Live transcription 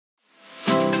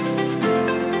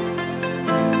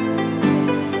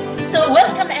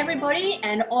everybody,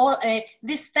 and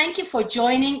thank you for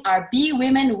joining our Be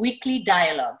Women Weekly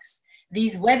Dialogues.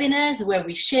 These webinars where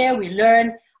we share, we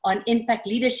learn on impact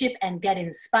leadership and get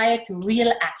inspired to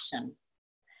real action.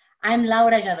 I'm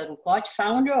Laura Jadarukoch,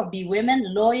 founder of Be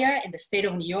Women, lawyer in the state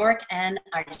of New York and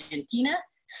Argentina.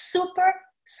 Super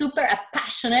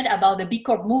passionate about the B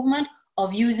Corp movement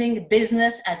of using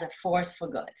business as a force for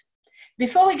good.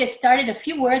 Before we get started, a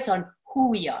few words on who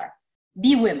we are.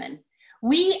 Be Women.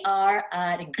 We are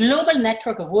a global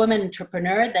network of women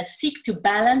entrepreneurs that seek to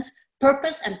balance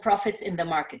purpose and profits in the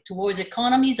market towards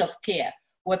economies of care,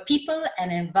 where people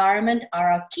and environment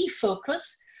are our key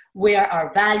focus, where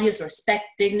our values, respect,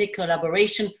 dignity,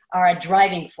 collaboration are our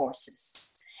driving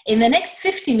forces. In the next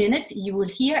 50 minutes, you will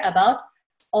hear about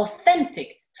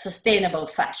authentic, sustainable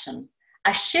fashion,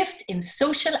 a shift in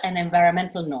social and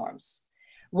environmental norms,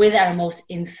 with our most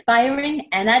inspiring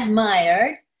and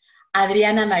admired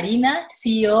Adriana Marina,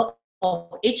 CEO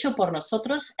of Hecho por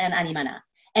Nosotros and Animaná,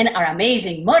 and our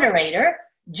amazing moderator,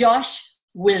 Josh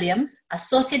Williams,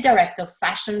 Associate Director of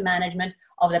Fashion Management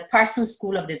of the Parsons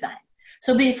School of Design.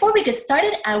 So before we get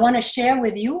started, I want to share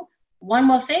with you one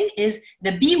more thing, is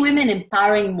the Be Women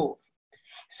Empowering Move.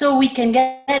 So we can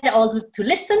get all to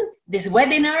listen this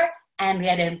webinar and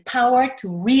get empowered to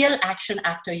real action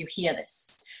after you hear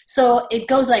this. So it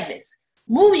goes like this.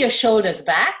 Move your shoulders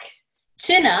back,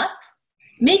 chin up,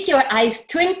 make your eyes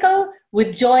twinkle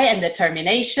with joy and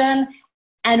determination,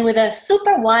 and with a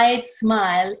super wide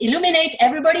smile, illuminate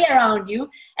everybody around you.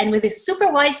 And with a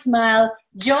super wide smile,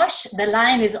 Josh, the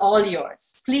line is all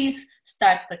yours. Please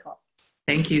start the call.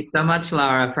 Thank you so much,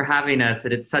 Laura, for having us.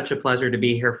 It's such a pleasure to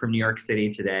be here from New York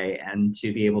City today and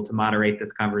to be able to moderate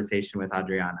this conversation with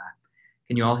Adriana.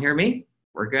 Can you all hear me?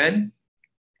 We're good?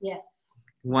 Yes.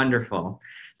 Wonderful.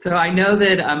 So I know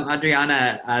that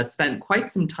Adriana spent quite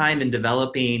some time in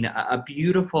developing a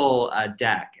beautiful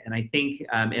deck. And I think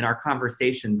in our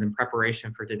conversations in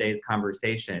preparation for today's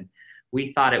conversation,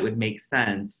 we thought it would make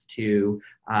sense to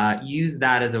use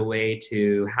that as a way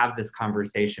to have this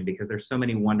conversation, because there's so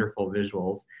many wonderful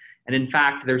visuals. And in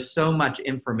fact, there's so much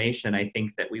information I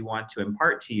think that we want to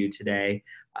impart to you today,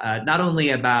 not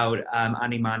only about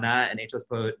Animaná and Hecho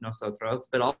por Nosotros,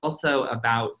 but also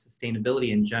about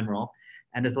sustainability in general.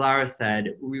 And as Laura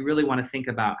said, we really want to think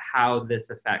about how this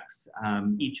affects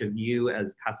each of you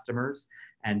as customers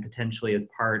and potentially as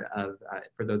part of,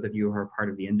 for those of you who are part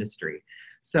of the industry.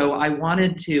 So I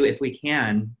wanted to, if we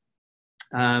can,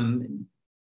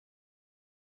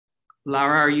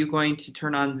 Laura, are you going to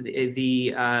turn on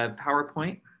the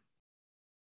PowerPoint?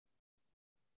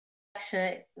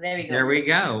 Actually, there we go. There we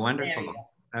go. Wonderful. We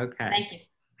go. Okay. Thank you.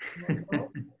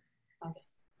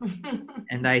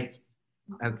 And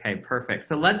okay, perfect.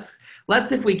 So let's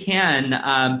if we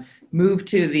can, move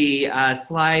to the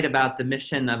slide about the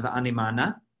mission of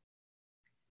Animaná.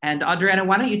 And Adriana,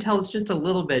 why don't you tell us just a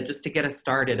little bit, just to get us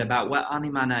started, about what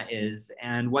Animaná is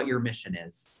and what your mission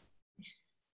is?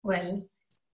 Well,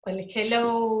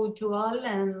 hello to all,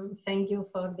 and thank you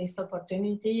for this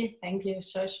opportunity. Thank you,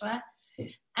 Joshua.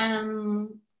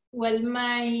 Well,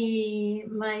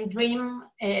 my dream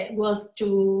was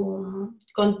to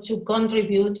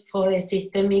contribute for a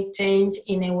systemic change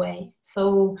in a way.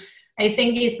 So I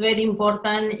think it's very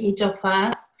important, each of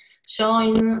us,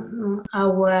 showing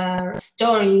our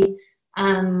story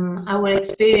and our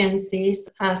experiences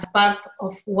as part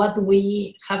of what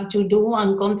we have to do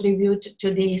and contribute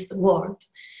to this world.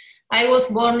 I was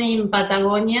born in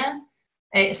Patagonia,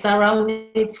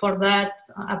 surrounded for that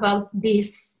about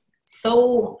this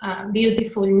so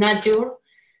beautiful nature,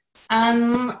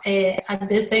 and at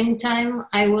the same time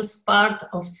I was part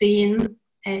of seeing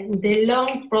the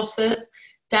long process,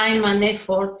 time and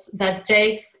effort that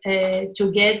takes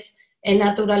to get a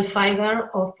natural fiber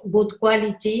of good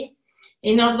quality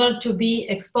in order to be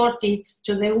exported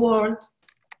to the world,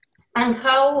 and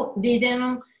how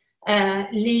didn't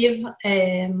leave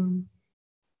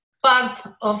part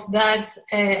of that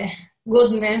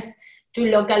goodness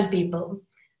to local people.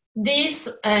 This,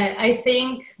 I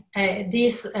think,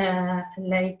 this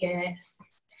like a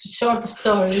short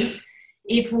story,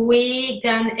 if we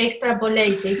can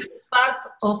extrapolate it, part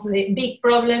of the big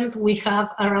problems we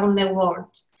have around the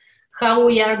world, how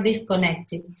we are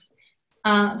disconnected.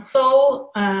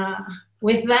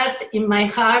 With that in my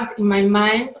heart, in my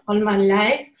mind, all my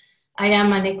life, I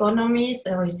am an economist,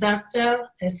 a researcher,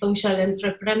 a social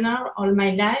entrepreneur all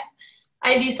my life.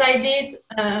 I decided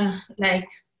like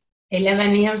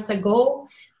 11 years ago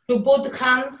to put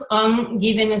hands on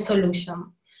giving a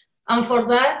solution. And for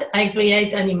that, I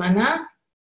create Animaná.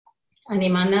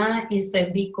 Animaná is a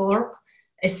B Corp,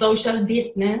 a social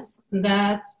business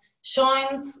that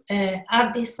joins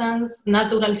artisans,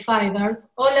 natural fibers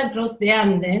all across the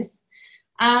Andes,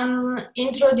 and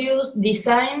introduce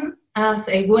design as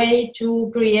a way to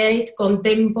create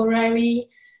contemporary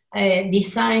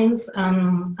designs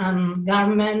and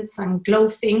garments and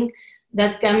clothing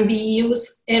that can be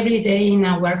used every day in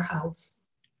a warehouse.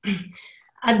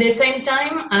 At the same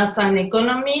time, as an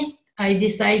economist, I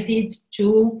decided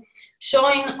to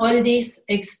join all these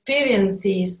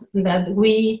experiences that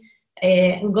we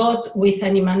got with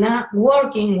Animaná,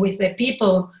 working with the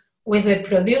people, with the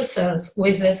producers,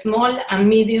 with the small and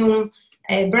medium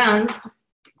brands,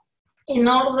 in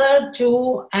order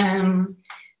to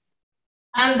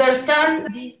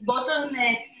understand these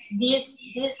bottlenecks, these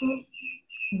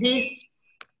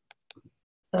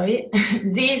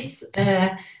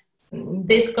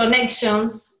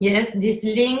connections, yes, these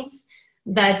links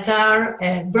that are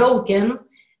broken.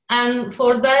 And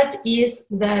for that is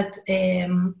that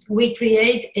we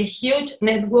create a huge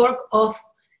network of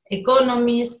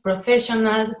economists,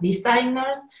 professionals,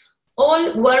 designers,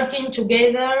 all working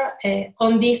together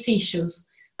on these issues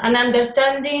and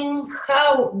understanding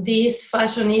how this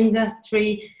fashion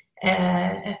industry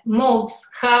moves,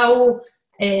 how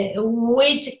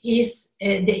which is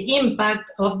the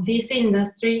impact of this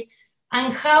industry,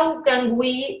 and how can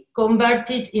we convert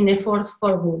it in a force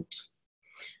for good.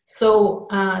 So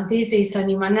this is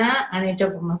Animaná and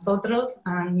Hecho por Nosotros,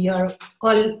 and you're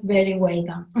all very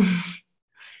welcome.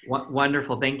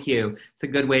 Wonderful, thank you. It's a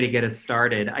good way to get us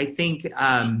started. I think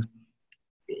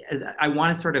as I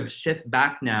want to sort of shift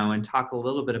back now and talk a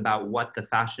little bit about what the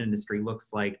fashion industry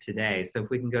looks like today. So if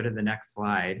we can go to the next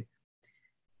slide.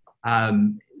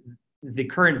 The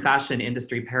current fashion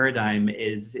industry paradigm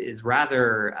is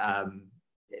rather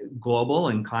global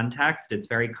in context. It's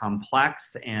very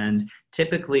complex, and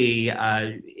typically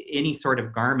any sort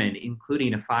of garment,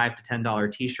 including a $5 to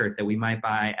 $10 t-shirt that we might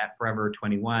buy at Forever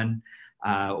 21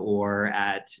 or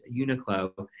at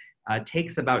Uniqlo,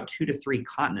 takes about 2 to 3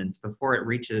 continents before it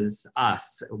reaches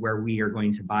us where we are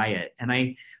going to buy it. And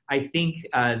I think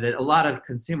that a lot of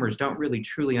consumers don't really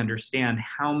truly understand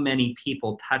how many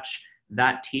people touch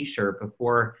that t-shirt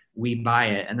before we buy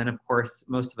it. And then of course,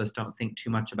 most of us don't think too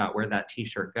much about where that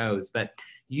t-shirt goes. But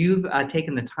you've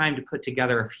taken the time to put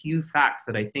together a few facts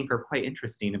that I think are quite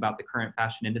interesting about the current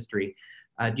fashion industry.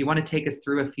 Do you want to take us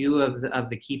through a few of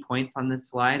the key points on this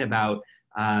slide about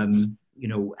you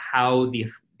know, how the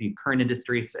current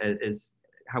industry is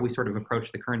how we sort of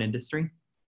approach the current industry?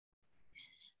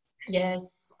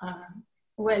 Yes.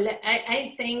 Well,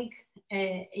 I think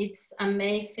it's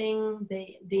amazing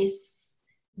the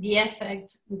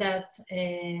effect that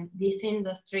this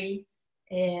industry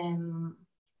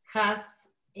has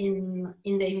in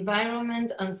the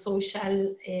environment and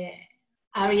social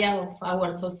area of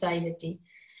our society.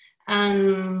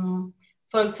 And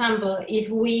for example, if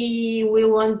we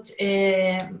want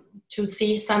to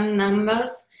see some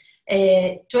numbers,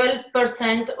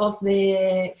 12% of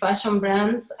the fashion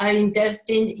brands are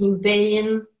interested in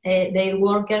paying their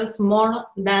workers more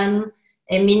than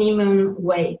a minimum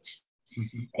wage.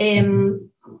 Mm-hmm.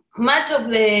 Much of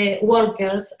the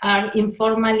workers are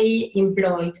informally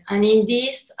employed, and in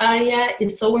this area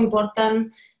it's so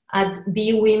important at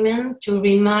Be Women to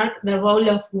remark the role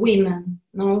of women,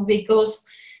 no? Because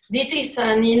this is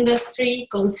an industry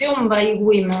consumed by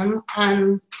women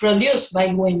and produced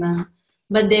by women.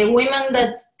 But the women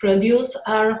that produce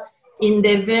are in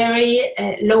the very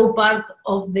low part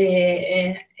of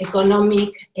the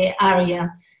economic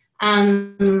area.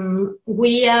 And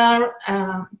we are,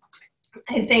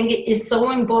 I think it's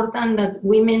so important that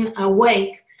women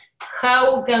awake.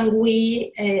 How can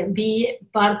we be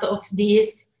part of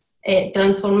this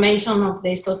transformation of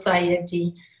the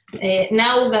society?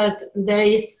 Now that there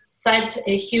is such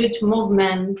a huge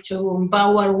movement to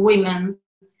empower women,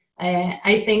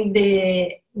 I think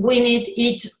we need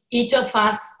each of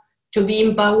us to be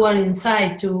empowered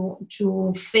inside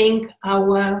to think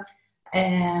our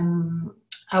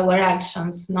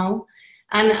actions, no?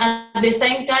 And at the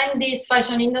same time, this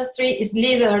fashion industry is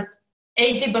leader.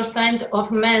 80%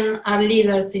 of men are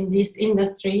leaders in this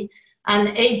industry, and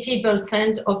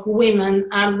 80% of women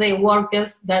are the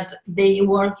workers that they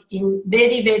work in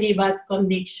very, very bad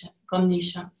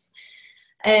conditions.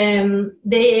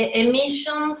 The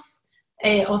emissions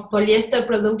of polyester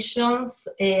productions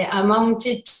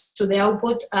amounted to the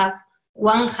output of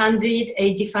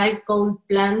 185 coal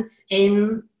plants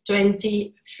in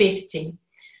 2050.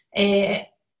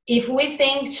 If we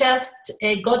think just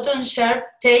a cotton shirt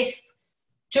takes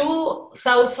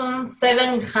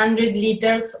 2,700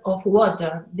 liters of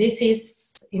water, this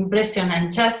is impressive,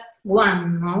 just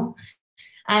one, no?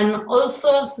 And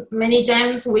also many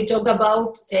times we talk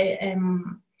about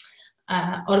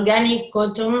organic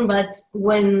cotton, but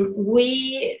when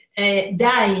we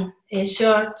dye a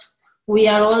shirt, we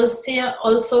are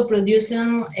also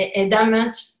producing a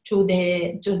damage to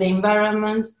the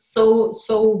environment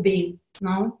so big,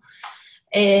 no?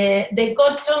 The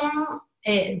cotton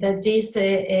that is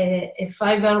a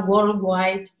fiber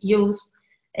worldwide use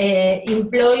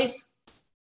employs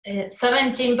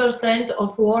 17%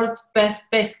 of world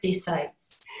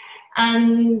pesticides.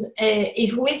 And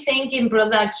if we think in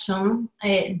production,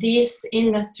 this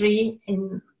industry,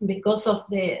 because of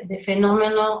the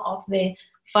phenomenon of the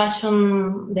fast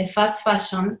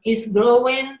fashion, is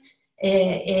growing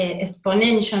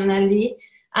exponentially,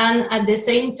 and at the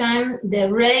same time, the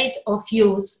rate of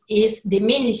use is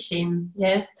diminishing.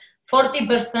 Yes,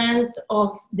 40%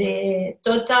 of the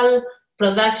total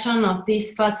production of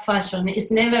this fast fashion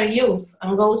is never used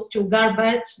and goes to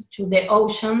garbage, to the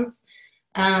oceans.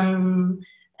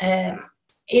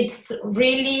 It's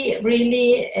really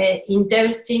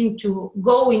interesting to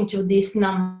go into this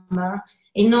number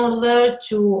in order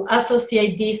to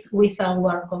associate this with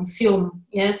our consume.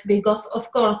 Yes, because of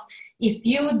course, if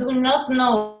you do not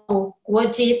know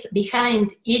what is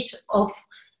behind each of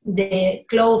the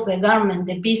clothes, the garment,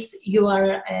 the piece you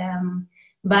are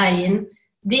buying,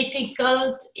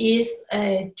 difficult is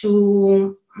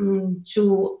to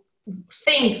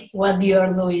think what you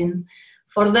are doing.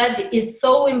 For that, it's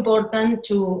so important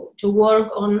to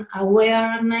work on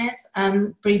awareness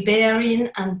and preparing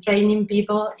and training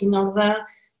people in order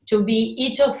to be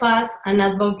each of us an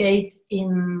advocate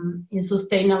in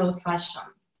sustainable fashion.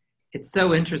 It's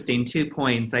so interesting. 2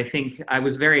 points. I think I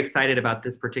was very excited about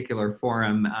this particular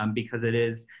forum because it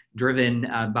is driven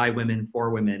by women for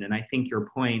women. And I think your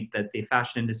point that the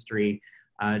fashion industry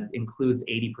includes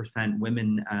 80%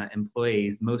 women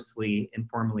employees, mostly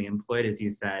informally employed, as you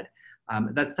said.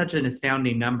 That's such an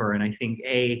astounding number. And I think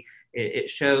it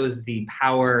shows the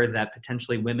power that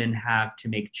potentially women have to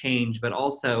make change, but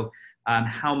also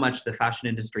how much the fashion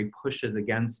industry pushes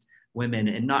against women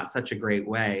in not such a great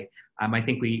way. I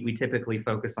think we typically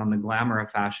focus on the glamour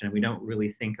of fashion and we don't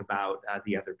really think about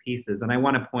the other pieces. And I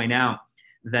want to point out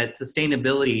that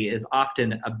sustainability is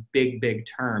often a big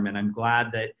term. And I'm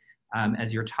glad that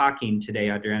as you're talking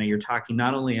today, Adriana, you're talking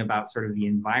not only about sort of the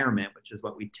environment, which is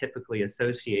what we typically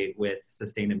associate with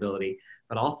sustainability,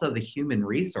 but also the human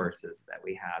resources that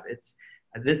we have.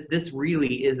 This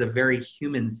really is a very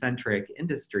human-centric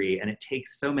industry, and it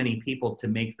takes so many people to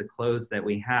make the clothes that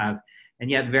we have. And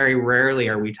yet very rarely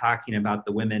are we talking about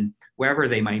the women, wherever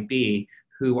they might be,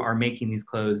 who are making these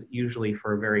clothes, usually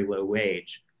for a very low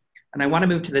wage. And I want to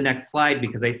move to the next slide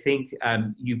because I think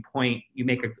you make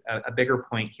a bigger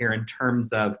point here in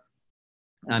terms of,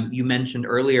 you mentioned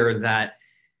earlier that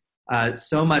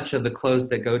so much of the clothes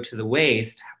that go to the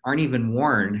waste aren't even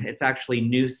worn. It's actually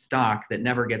new stock that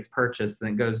never gets purchased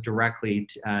and it goes directly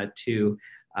to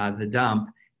the dump.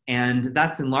 And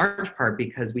that's in large part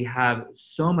because we have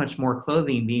so much more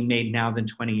clothing being made now than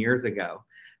 20 years ago.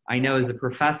 I know as a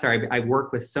professor, I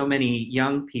work with so many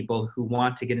young people who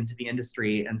want to get into the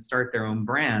industry and start their own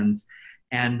brands.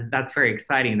 And that's very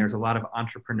exciting. There's a lot of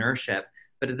entrepreneurship.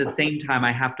 But at the same time,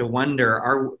 I have to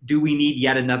wonder, do we need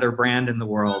yet another brand in the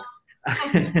world?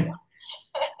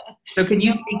 So can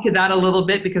you speak to that a little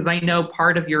bit? Because I know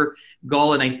part of your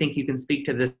goal, and I think you can speak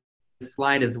to this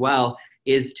slide as well,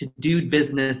 is to do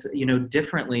business,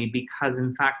 differently, because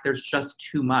in fact, there's just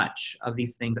too much of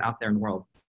these things out there in the world.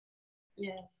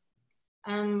 Yes.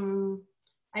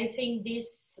 I think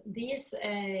this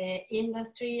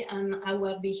industry and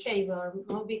our behavior,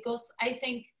 no? Because I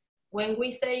think when we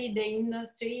say the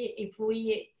industry,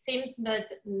 seems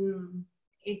that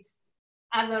it's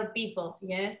other people,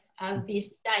 yes, are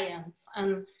these giants.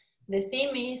 And the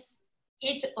theme is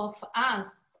each of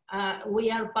us, we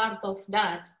are part of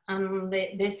that. And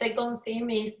the second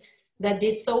theme is that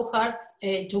it's so hard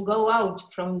to go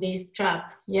out from this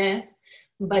trap, yes.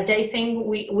 But I think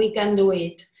we can do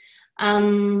it.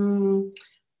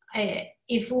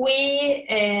 If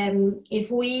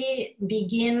we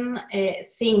begin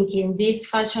thinking this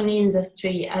fashion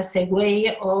industry as a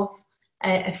way of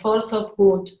a force of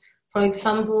good, for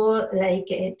example, like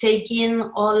taking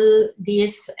all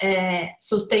these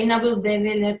sustainable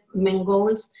development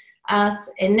goals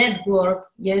as a network,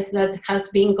 yes, that has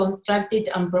been constructed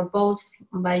and proposed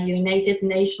by United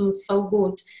Nations so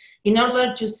good, in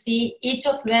order to see each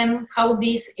of them how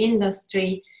this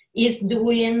industry is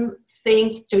doing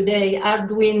things today, are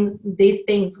doing these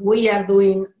things, we are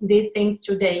doing these things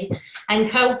today, and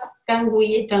how can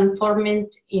we transform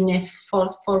it in a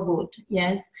force for good,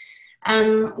 yes?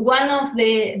 And one of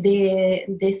the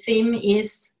theme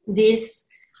is this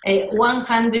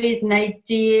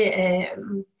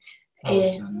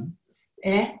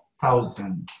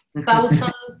 190,000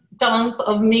 tons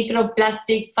of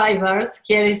microplastic fibers.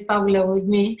 Here is Paula with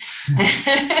me.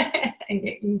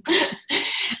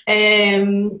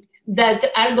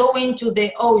 That are going to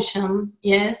the ocean,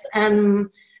 yes, and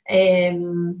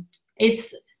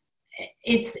it's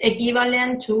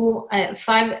equivalent to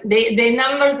the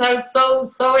numbers are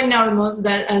so enormous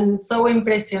that and so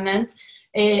impressionant.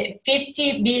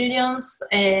 50 billions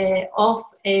of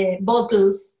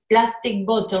bottles, plastic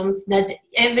bottles, that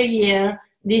every year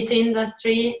this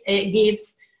industry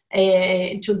gives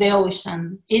to the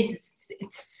ocean.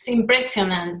 It's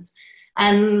impressionant,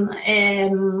 and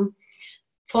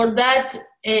for that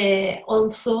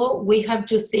also we have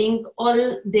to think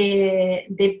all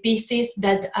the pieces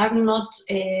that are not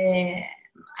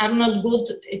good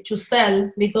to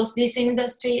sell, because this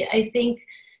industry, I think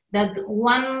that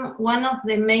one of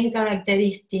the main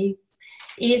characteristics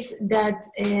is that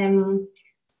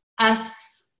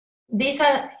as this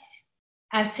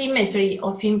asymmetry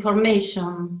of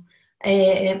information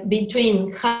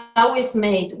between how it's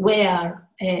made, where,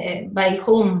 by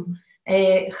whom,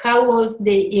 how was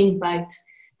the impact,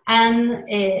 and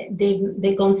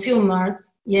the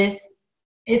consumers, yes,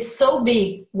 is so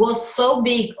big, was so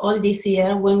big all this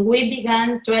year. When we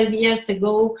began 12 years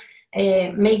ago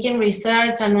making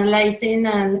research, analyzing,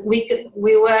 and we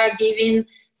were giving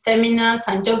seminars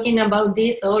and talking about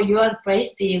this, oh, you are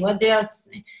crazy, what they are,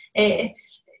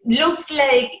 looks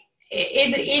like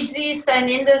it is an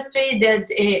industry that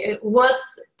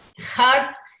was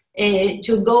hard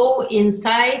to go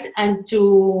inside and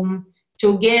to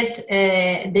get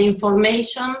the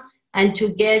information and to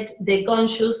get the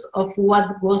conscious of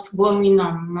what was going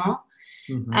on, no?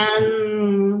 Mm-hmm.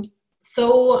 And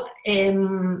so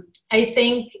I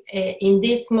think in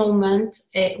this moment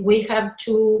we have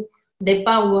the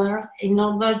power in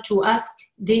order to ask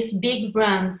these big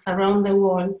brands around the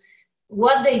world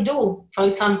what they do. For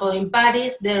example, in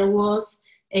Paris there was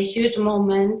a huge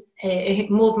movement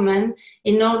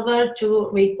in order to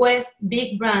request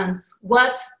big brands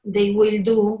what they will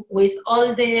do with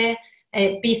all the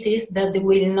pieces that they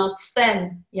will not sell,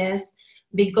 yes,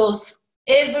 because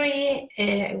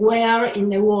everywhere in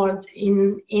the world,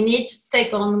 in each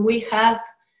second, we have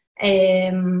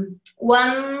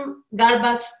one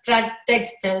garbage truck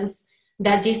textiles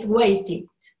that is weighted,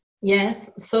 yes.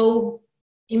 So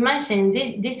imagine,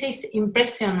 this is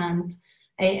impressionant.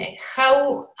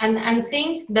 How and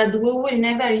things that we will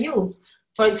never use.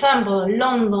 For example,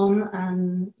 London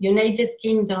and United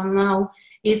Kingdom now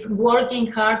is working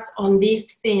hard on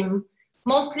this theme,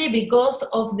 mostly because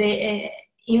of the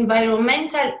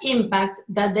environmental impact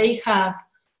that they have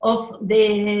of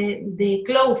the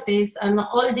clothes and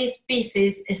all these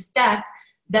pieces stacked,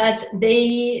 that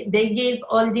they give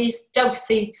all these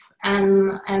toxics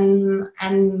and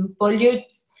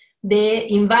pollute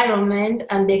the environment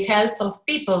and the health of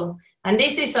people. And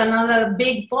this is another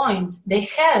big point, the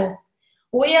health.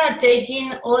 We are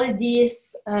taking all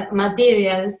these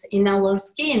materials in our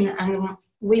skin and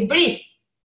we breathe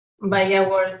by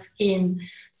our skin.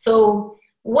 So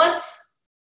what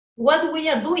we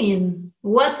are doing,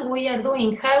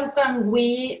 how can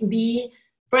we be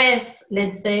press,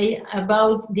 let's say,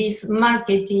 about this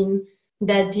marketing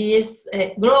that is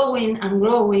growing and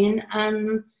growing,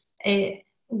 and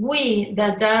we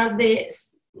that are the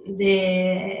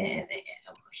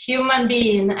human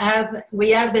being,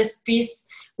 we are the species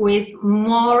with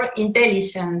more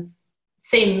intelligence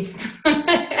since. And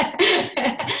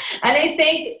I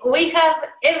think we have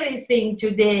everything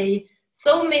today,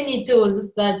 so many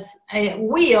tools that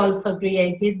we also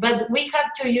created, but we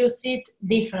have to use it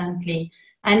differently.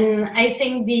 And I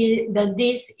think that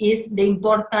this is the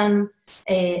important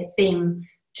thing,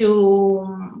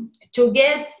 to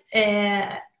get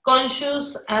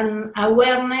conscious and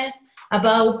awareness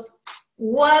about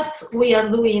what we are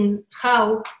doing,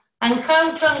 how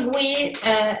can we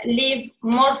live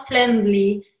more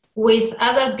friendly with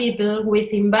other people,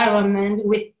 with environment,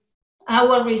 with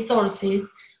our resources,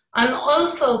 and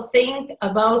also think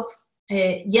about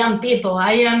young people.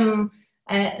 I am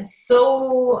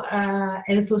so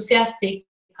enthusiastic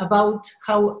about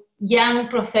how young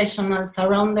professionals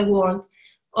around the world,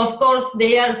 of course,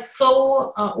 they are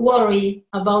so worried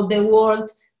about the world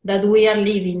that we are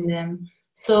living in.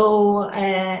 So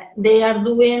they are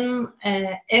doing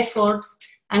efforts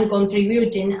and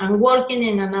contributing and working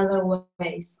in another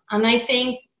ways. And I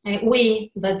think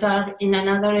we that are in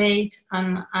another age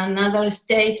and another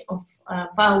state of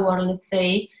power, let's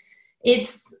say,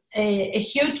 it's a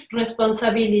huge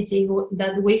responsibility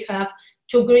that we have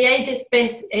to create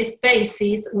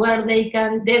spaces where they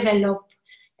can develop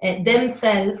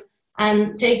themselves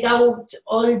and take out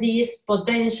all these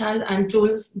potential and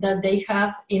tools that they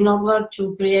have in order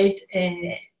to create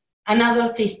another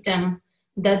system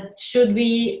that should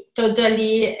be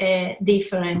totally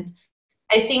different.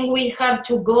 I think we have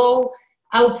to go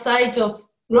outside of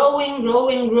growth,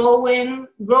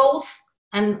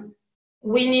 and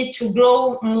we need to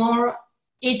grow more,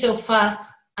 each of us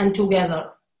and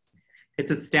together.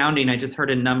 It's astounding. I just heard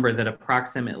a number that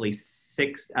approximately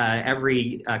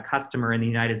every customer in the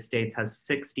United States has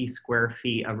 60 square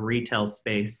feet of retail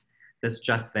space that's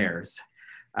just theirs.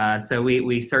 So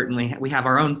we certainly, we have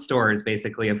our own stores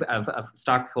basically of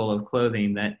stock full of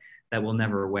clothing that we'll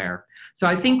never wear. So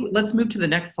I think let's move to the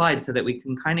next slide so that we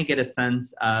can kind of get a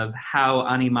sense of how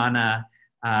Animaná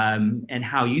and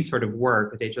how you sort of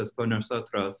work with Hechos por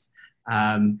Nosotros.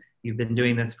 You've been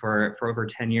doing this for over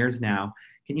 10 years now.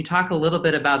 Can you talk a little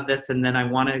bit about this? And then I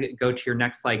want to go to your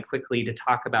next slide quickly to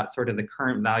talk about sort of the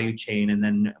current value chain, and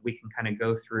then we can kind of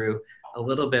go through a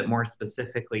little bit more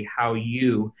specifically how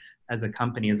you as a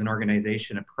company, as an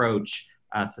organization, approach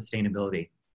sustainability.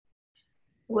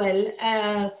 Well,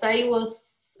 as I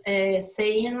was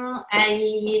saying,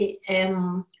 I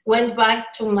went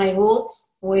back to my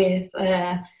roots with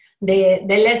the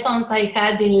lessons I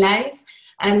had in life.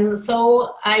 And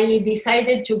so I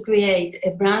decided to create a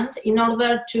brand in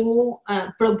order to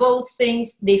propose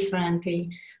things differently,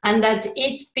 and that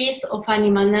each piece of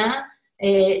Animaná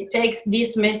takes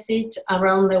this message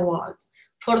around the world.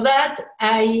 For that,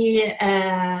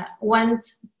 I went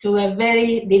to a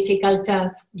very difficult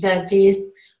task, that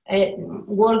is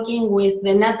working with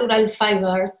the natural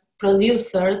fibers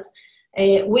producers.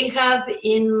 We have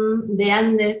in the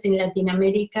Andes in Latin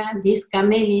America these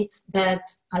camelids that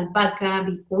alpaca,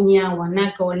 vicuña,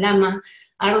 guanaco, llama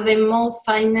are the most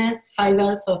finest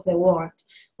fibers of the world.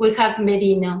 We have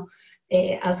merino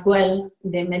as well,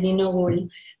 the merino wool.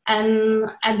 And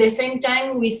at the same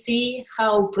time, we see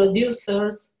how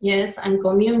producers, yes, and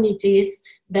communities,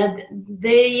 that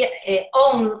they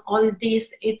own all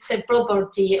this, it's a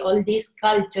property, all this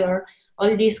culture,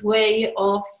 all this way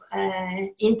of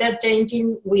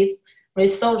interchanging with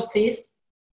resources.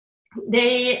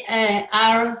 They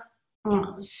are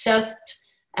just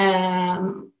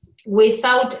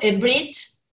without a bridge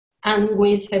and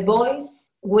with a voice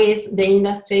with the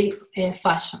industry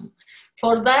fashion.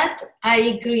 For that,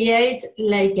 I create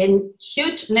like a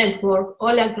huge network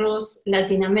all across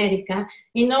Latin America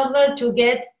in order to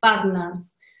get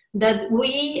partners that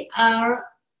we are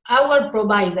our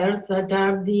providers, that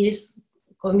are these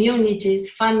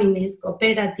communities, families,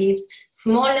 cooperatives,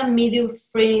 small and medium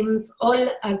firms all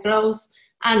across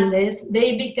Andes.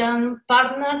 They become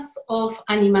partners of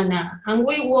Animaná, and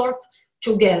we work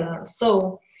together.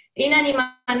 So in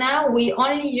Animaná, we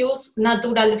only use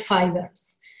natural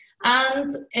fibers.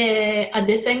 And at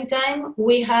the same time,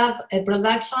 we have a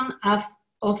production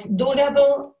of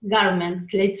durable garments,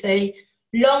 let's say,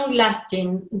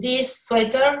 long-lasting. This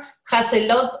sweater has a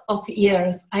lot of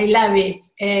years. I love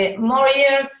it. More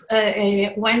years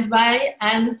went by,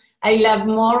 and I love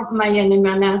more my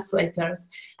Animaná sweaters.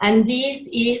 And this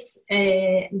is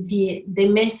the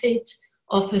message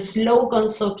of a slow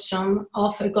consumption,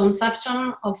 of a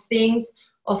consumption of things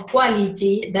of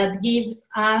quality that gives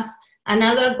us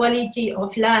another quality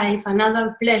of life,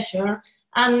 another pleasure,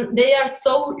 and they are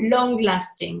so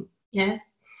long-lasting,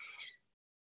 yes?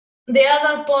 The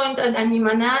other point at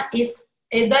Animaná is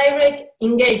a direct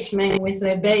engagement with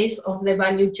the base of the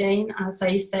value chain, as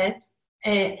I said,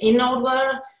 in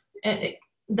order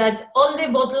that all the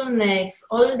bottlenecks,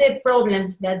 all the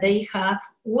problems that they have,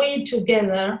 we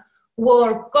together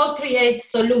work, co-create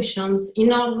solutions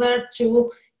in order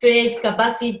to create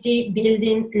capacity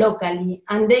building locally.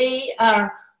 And they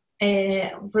are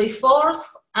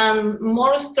reinforced and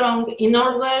more strong in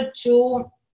order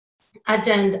to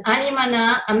attend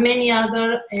Animaná and many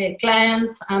other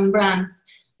clients and brands,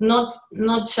 not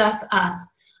just us.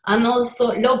 And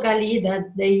also locally,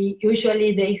 that they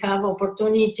usually have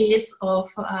opportunities of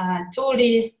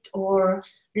tourists or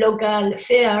local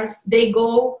fairs. They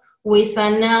go with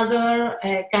another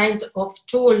kind of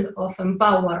tool of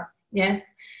empower, yes?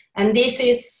 And this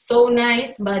is so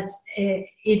nice, but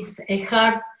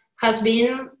has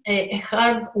been a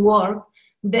hard work,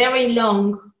 very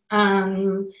long,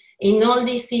 and in all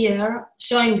this year,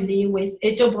 jointly with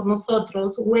Hecho por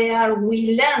Nosotros, where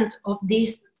we learned of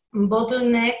these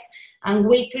bottlenecks, and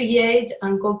we create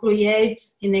and co-create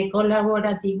in a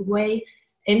collaborative way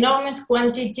enormous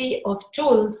quantity of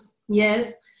tools,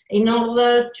 yes, in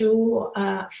order to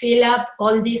fill up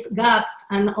all these gaps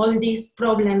and all these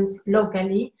problems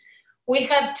locally. We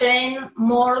have trained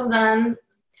more than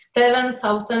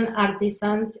 7,000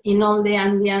 artisans in all the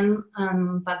Andean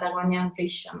and Patagonian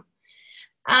region.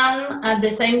 And at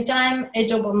the same time,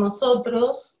 Hecho por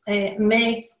Nosotros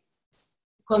makes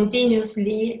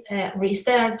continuously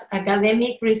research,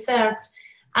 academic research,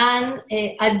 and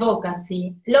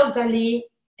advocacy locally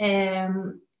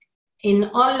in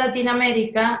all Latin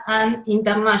America and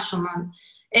international.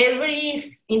 Every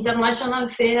international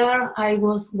fair I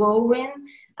was going,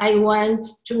 I went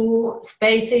to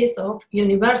spaces of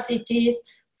universities,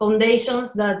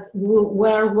 foundations that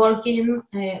were working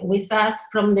with us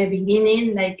from the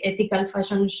beginning, like Ethical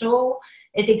Fashion Show,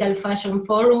 Ethical Fashion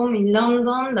Forum in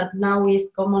London, that now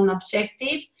is Common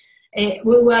Objective.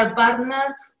 We were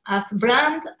partners as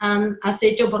brand and as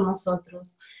Hecho por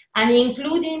Nosotros, and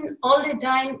including all the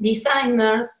time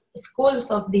designers, schools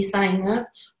of designers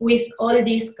with all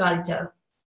this culture.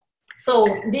 So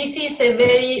this is a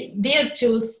very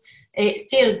virtuous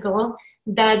circle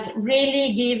that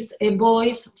really gives a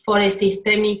voice for a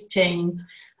systemic change.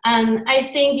 And I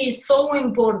think it's so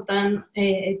important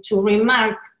to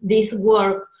remark this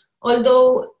work,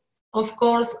 although of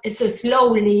course it's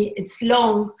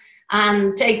long,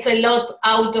 and takes a lot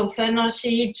out of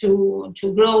energy to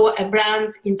grow a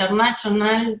brand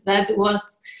international. That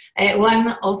was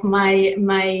one of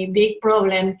my big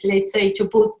problems, let's say, to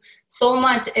put so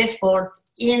much effort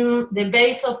in the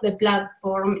base of the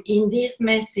platform, in this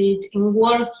message, in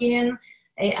working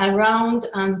around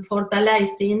and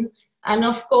fertilizing. And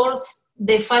of course,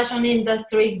 the fashion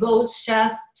industry goes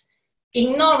just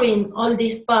ignoring all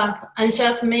this part and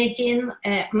just making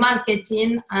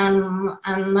marketing,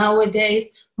 and nowadays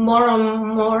more and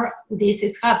more this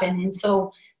is happening.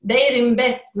 So their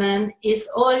investment is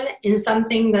all in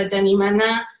something that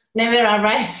Animaná never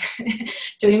arrives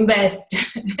to invest.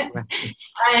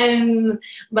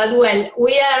 But well,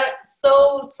 we are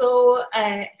so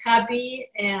happy,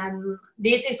 and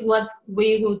this is what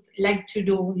we would like to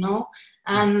do, no?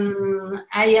 And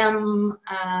I am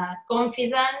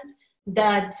confident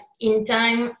that in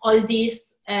time all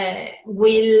this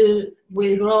will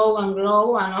grow and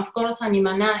grow, and of course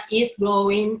Animaná is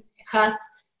growing, has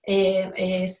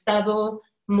a stable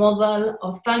model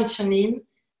of functioning.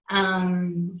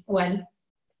 Well,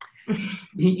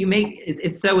 you make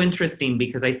it's so interesting,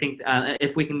 because I think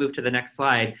if we can move to the next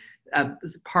slide,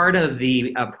 part of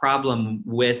the problem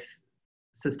with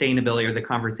sustainability, or the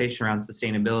conversation around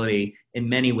sustainability, in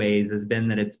many ways has been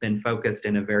that it's been focused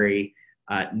in a very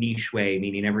niche way,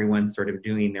 meaning everyone's sort of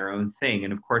doing their own thing.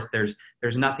 And of course, there's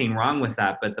nothing wrong with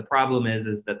that. But the problem is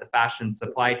that the fashion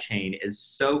supply chain is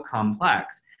so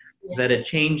complex that a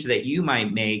change that you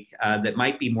might make that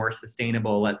might be more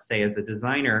sustainable, let's say as a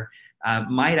designer,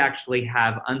 might actually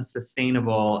have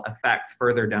unsustainable effects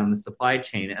further down the supply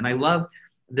chain. And I love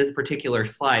this particular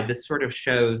slide. This sort of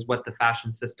shows what the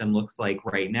fashion system looks like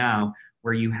right now,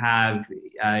 where you have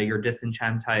your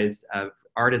disenfranchised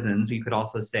artisans. You could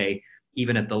also say,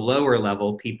 even at the lower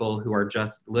level, people who are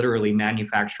just literally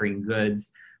manufacturing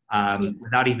goods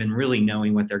without even really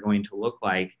knowing what they're going to look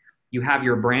like. You have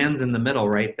your brands in the middle,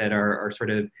 right, that are sort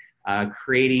of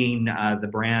creating the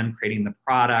brand, creating the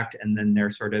product, and then they're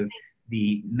sort of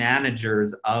the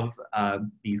managers of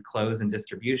these clothes and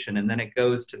distribution. And then it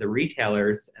goes to the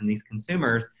retailers and these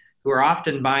consumers who are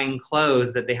often buying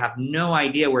clothes that they have no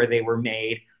idea where they were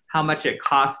made, how much it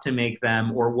costs to make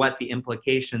them, or what the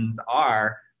implications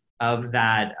are of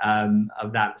that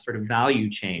sort of value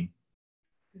chain.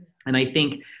 And I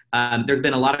think there's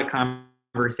been a lot of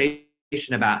conversation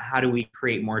about how do we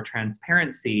create more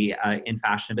transparency in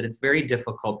fashion, but it's very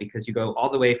difficult because you go all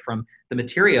the way from the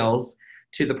materials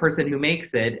to the person who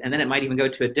makes it, and then it might even go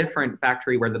to a different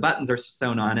factory where the buttons are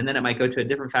sewn on, and then it might go to a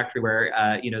different factory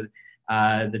where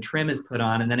the trim is put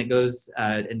on, and then it goes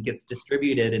and gets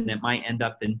distributed, and it might end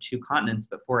up in 2 continents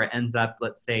before it ends up,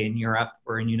 let's say, in Europe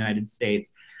or in the United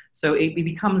States. So it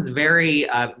becomes very,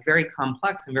 very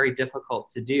complex and very difficult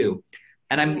to do.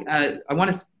 And I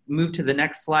want to move to the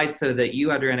next slide so that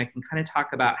you, Adriana, can kind of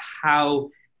talk about how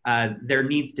there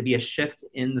needs to be a shift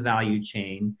in the value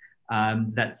chain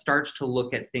that starts to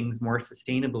look at things more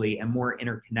sustainably and more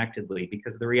interconnectedly,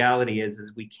 because the reality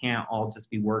is we can't all just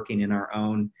be working in our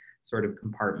own sort of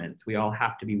compartments. We all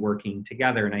have to be working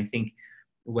together. And I think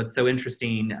what's so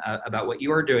interesting about what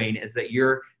you're doing is that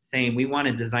you're saying we want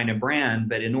to design a brand,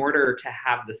 but in order to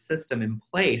have the system in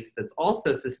place that's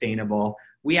also sustainable,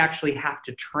 we actually have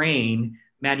to train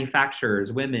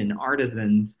manufacturers, women,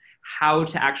 artisans, how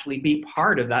to actually be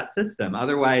part of that system.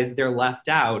 Otherwise, they're left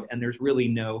out, and there's really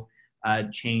no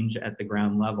change at the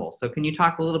ground level. So can you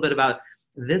talk a little bit about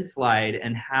this slide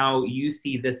and how you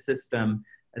see this system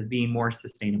as being more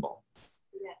sustainable?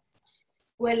 Yes.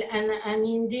 Well, and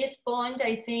in this point,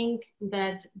 I think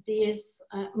that this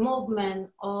movement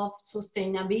of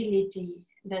sustainability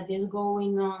that is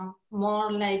going on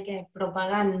more like a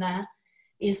propaganda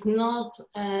is not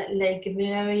like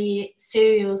very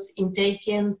serious in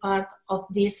taking part of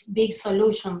these big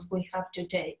solutions we have to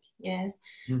take, yes?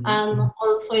 Mm-hmm. And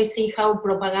also I see how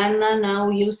propaganda now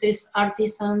uses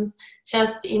artisans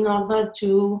just in order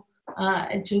to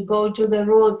go to the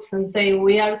roots and say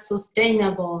we are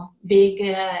sustainable. Big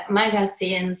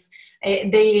magazines,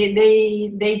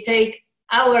 they take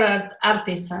our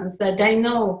artisans that I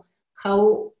know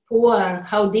how poor,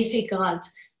 how difficult,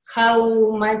 how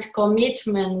much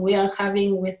commitment we are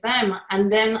having with them,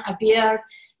 and then appear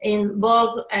in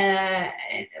Vogue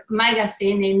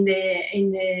magazine in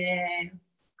the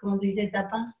 ¿cómo se dice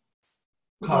tapa?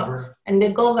 Cover. And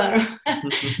the cover.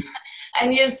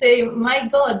 And you say, my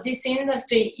God, this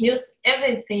industry use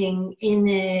everything in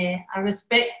a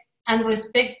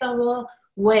unrespectable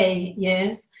way,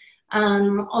 yes.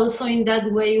 And also in that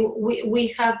way,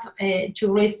 we have to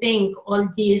rethink all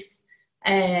this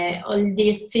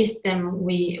system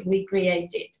we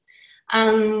created.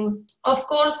 And of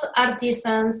course,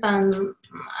 artisans and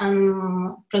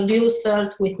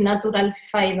producers with natural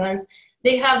fibers,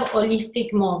 they have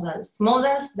holistic models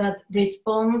that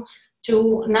respond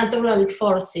to natural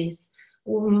forces.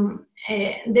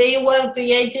 They were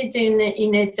created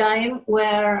in a time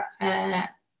where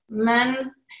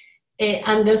man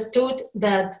understood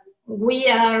that we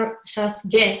are just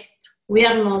guests, we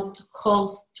are not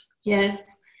hosts,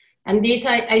 yes. And this,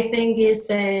 I think, is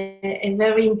a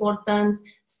very important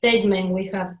statement we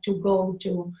have to go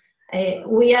to.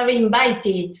 We are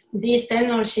invited, this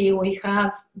energy we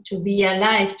have to be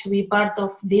alive, to be part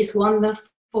of this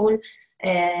wonderful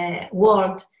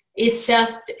world is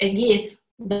just a gift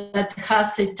that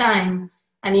has a time,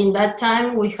 and in that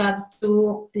time we have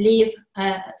to live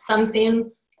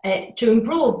something to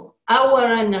improve our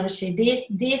energy,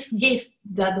 this gift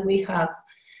that we have.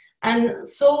 And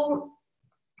so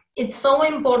it's so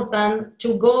important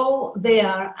to go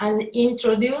there and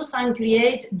introduce and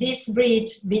create this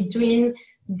bridge between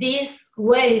these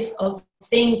ways of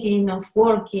thinking, of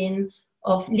working,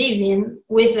 of living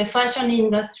with the fashion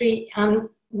industry and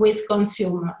with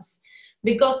consumers.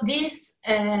 Because these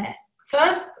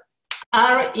first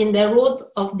are in the root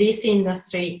of this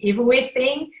industry. If we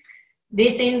think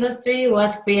this industry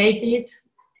was created,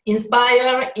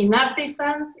 inspired in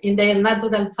artisans, in their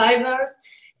natural fibers,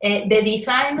 the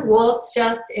design was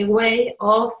just a way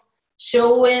of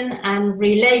showing and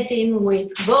relating with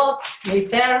gods,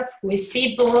 with earth, with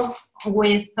people,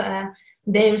 with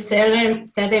their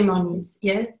ceremonies,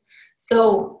 yes?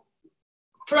 So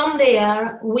from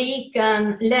there, we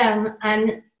can learn,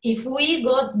 and if we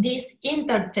got this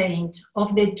interchange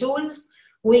of the tools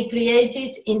we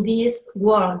created in this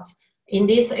world, in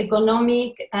this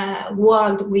economic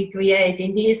world we create,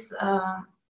 in this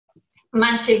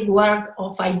magic work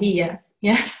of ideas,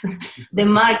 yes, the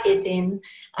marketing,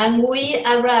 and we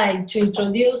arrive to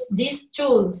introduce these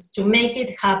tools to make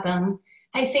it happen,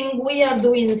 I think we are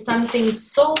doing something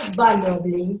so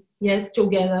valuably, yes,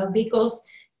 together, because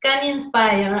can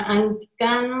inspire and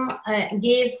can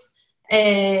give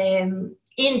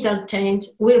interchange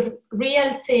with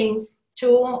real things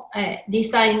to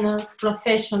designers,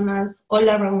 professionals all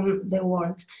around the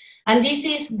world. And this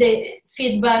is the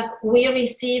feedback we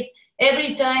receive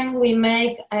every time we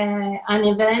make an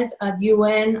event at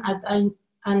UN, at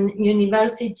an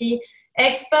university.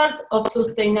 Experts of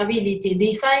sustainability,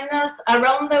 designers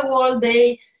around the world,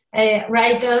 they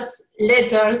write us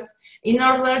letters in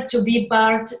order to be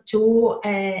part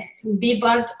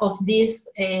of this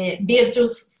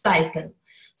virtuous cycle.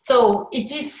 So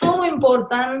it is so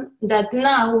important that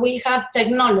now we have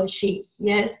technology,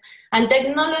 yes, and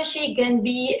technology can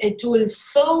be a tool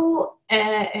so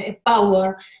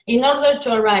powerful in order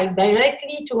to arrive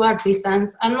directly to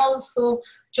artisans and also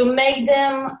to make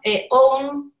them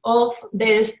own of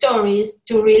their stories,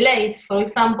 to relate. For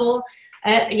example,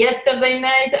 yesterday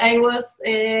night I was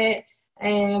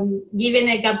giving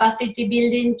a capacity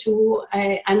building to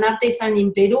an artisan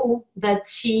in Peru that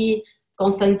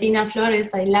Constantina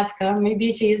Flores, I love her,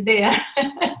 maybe she is there.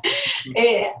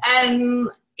 And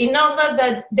in order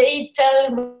that they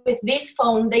tell with this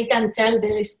phone, they can tell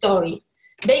their story.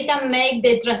 They can make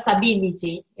the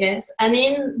traceability, yes?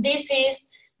 And this is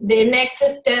the next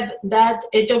step that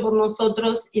Hecho por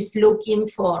Nosotros is looking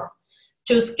for,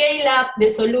 to scale up the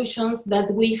solutions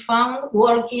that we found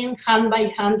working hand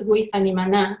by hand with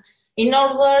Animaná in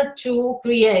order to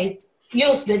create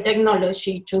use the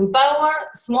technology to empower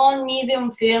small,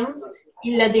 medium firms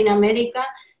in Latin America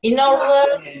in order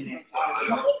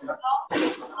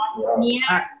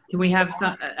can we have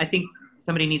some, I think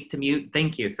somebody needs to mute.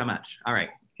 Thank you so much. All right,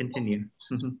 continue.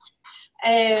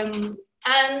 and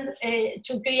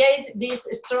to create this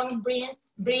strong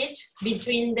bridge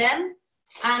between them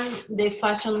and the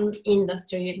fashion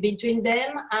industry, between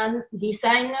them and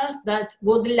designers that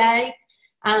would like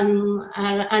and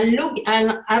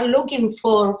are looking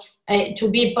for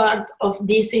to be part of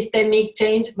this systemic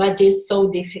change, but it's so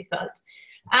difficult.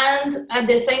 And at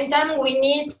the same time, we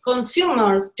need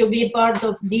consumers to be part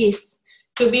of this,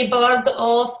 to be part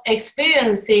of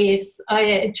experiences,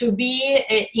 to be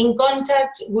in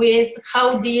contact with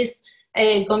how these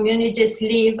communities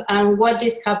live and what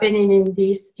is happening in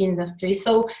this industry.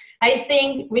 So I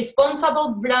think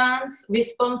responsible brands,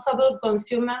 responsible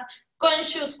consumer,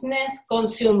 consciousness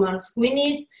consumers, we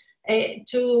need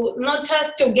to not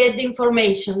just to get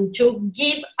information, to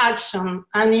give action.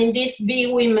 And in this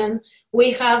Be Women, we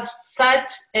have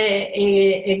such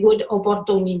a good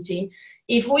opportunity.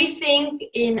 If we think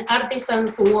in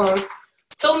artisans' work,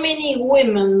 so many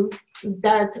women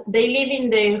that they live in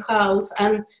their house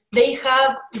and they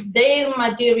have their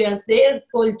materials, their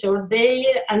culture,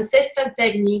 their ancestral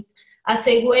technique as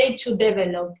a way to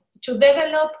develop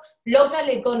local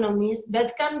economies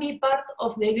that can be part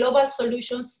of the global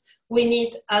solutions we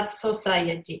need as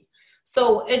society.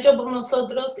 So Hecho por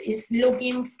Nosotros is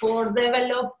looking for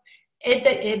develop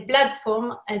a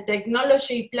platform, a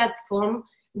technology platform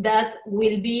that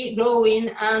will be growing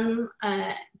and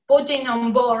putting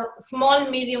on board small,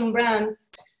 medium brands,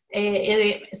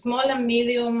 small and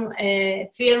medium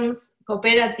firms,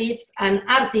 cooperatives, and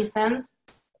artisans,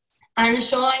 and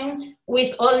join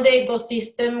with all the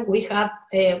ecosystem we have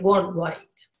worldwide.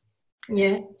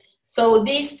 Yes. So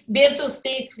this virtuous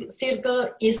circle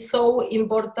is so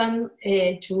important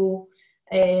to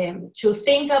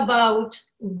think about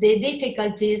the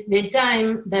difficulties, the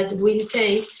time that will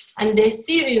take, and the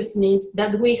seriousness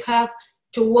that we have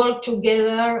to work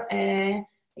together,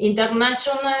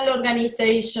 international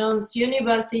organizations,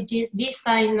 universities,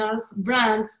 designers,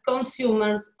 brands,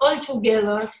 consumers, all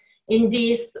together in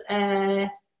this,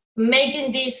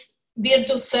 making this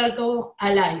virtuous circle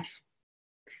alive.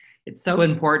 It's so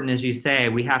important, as you say,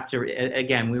 we have to,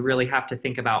 again, we really have to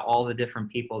think about all the different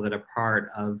people that are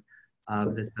part of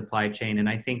this supply chain. And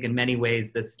I think in many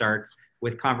ways, this starts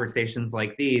with conversations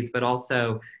like these, but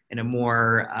also in a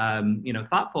more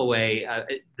thoughtful way,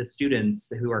 the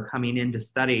students who are coming in to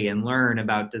study and learn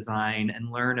about design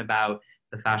and learn about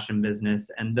the fashion business,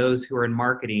 and those who are in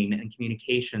marketing and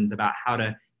communications about how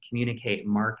to communicate and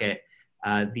market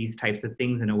these types of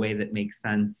things in a way that makes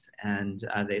sense and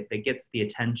that gets the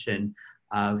attention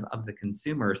of the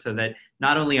consumer, so that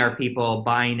not only are people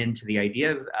buying into the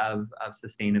idea of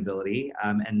sustainability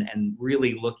and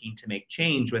really looking to make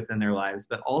change within their lives,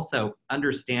 but also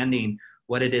understanding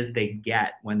what it is they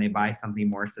get when they buy something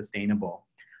more sustainable.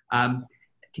 Can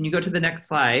you go to the next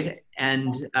slide?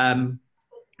 And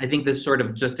I think this sort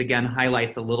of just again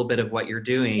highlights a little bit of what you're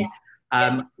doing.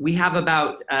 We have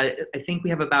about, I think we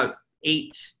have about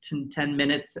 8 to 10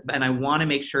 minutes, and I want to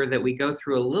make sure that we go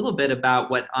through a little bit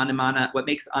about what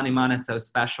makes Animaná so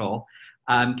special.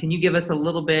 Can you give us a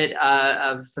little bit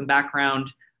of some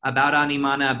background about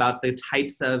Animaná, about the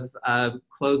types of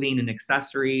clothing and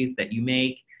accessories that you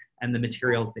make and the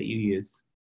materials that you use?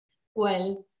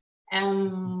 Well,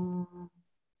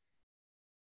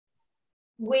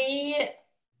 we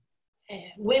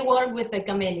work with the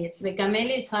camelids. The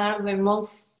camelids are the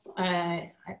most,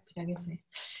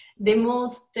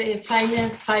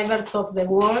 finest fibers of the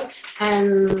world,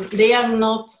 and they are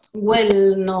not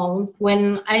well known.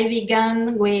 When I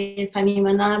began with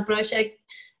Animaná project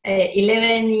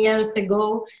 11 years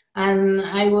ago, and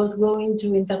I was going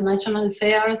to international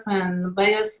fairs, and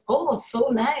buyers, oh, so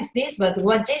nice this, but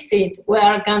what is it?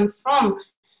 Where it comes from?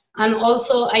 And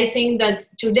also, I think that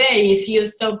today, if you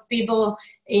stop people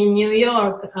in New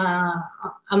York,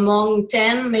 among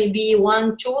 10, maybe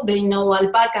 1, 2, they know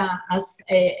alpaca as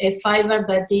a fiber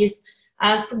that is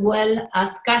as well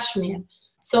as cashmere.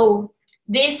 So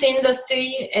this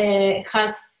industry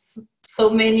has so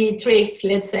many tricks,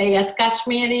 let's say, as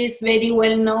cashmere is very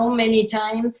well known many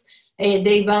times.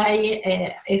 They buy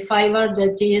a fiber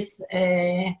that is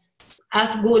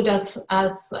as good as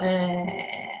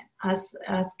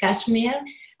cashmere,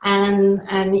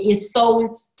 and is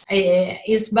sold,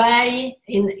 is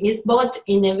bought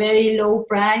in a very low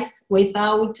price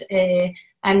without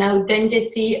an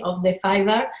authenticity of the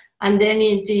fiber, and then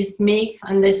it is mixed,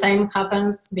 and the same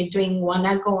happens between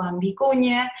guanaco and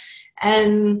vicuña.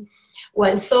 And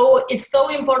Well, so it's so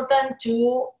important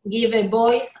to give a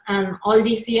voice, and all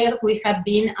this year we have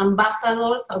been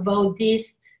ambassadors about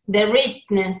this, the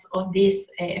richness of these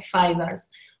fibers.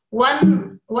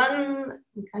 One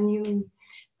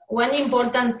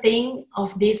important thing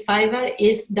of this fiber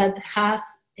is that it has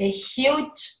a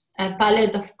huge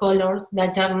palette of colors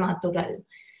that are natural.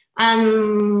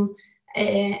 And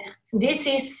this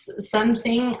is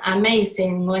something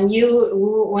amazing when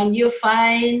you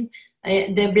find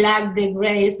the black, the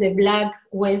grays, the black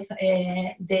with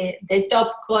the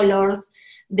top colors,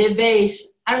 the beige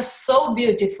are so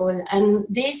beautiful. And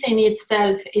this in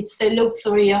itself, it's a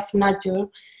luxury of nature.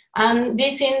 And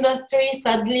this industry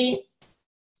sadly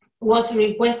was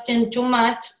requesting too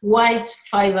much white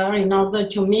fiber in order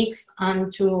to mix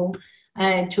and to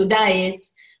dye it.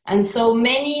 And so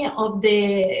many of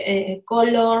the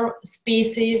color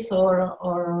species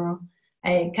or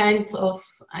kinds of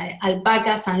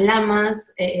alpacas and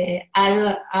llamas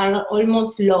are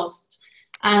almost lost.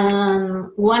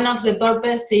 And one of the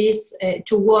purposes is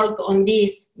to work on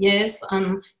this, yes,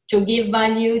 and to give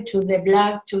value to the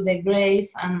black, to the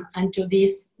grays, and to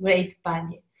this great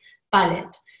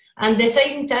palette. At the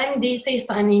same time, this is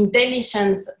an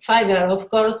intelligent fiber. Of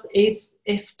course, it's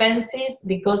expensive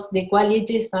because the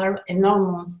qualities are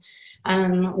enormous.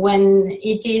 And when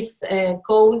it is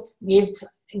cold,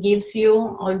 gives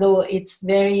you, although it's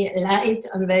very light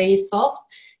and very soft,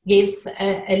 gives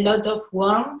a lot of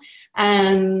warmth.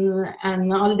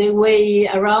 And all the way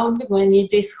around, when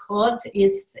it is hot,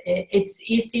 it's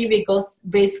easy because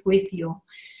breathe with you.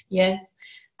 Yes.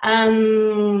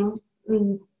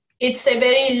 It's a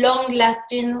very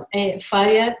long-lasting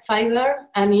fiber,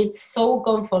 and it's so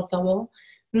comfortable,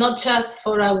 not just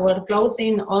for our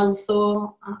clothing,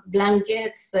 also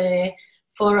blankets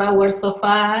for our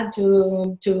sofa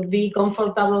to be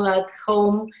comfortable at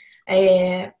home.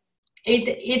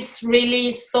 It's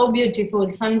really so beautiful.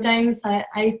 Sometimes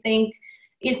I think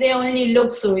it's the only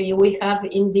luxury we have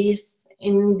in this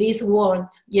world,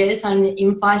 yes, and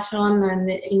in fashion and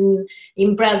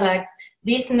in products.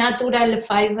 These natural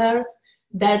fibers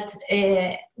that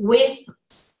with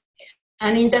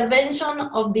an intervention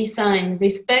of design,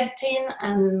 respecting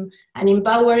and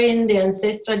empowering the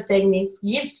ancestral techniques,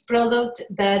 gives products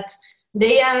that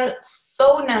they are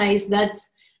so nice that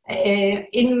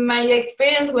in my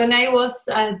experience when I was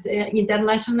at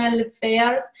international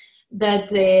fairs,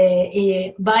 that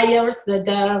buyers that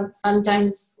are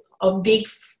sometimes of big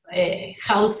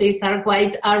houses are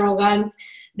quite arrogant.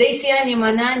 They see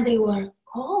Animaná and they were,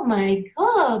 oh my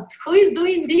God, who is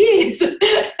doing this?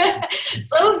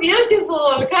 So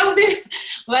beautiful.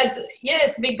 But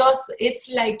yes, because it's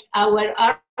like our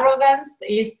arrogance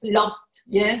is lost.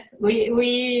 Yes,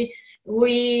 we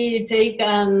take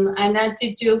an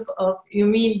attitude of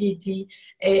humility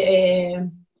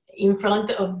in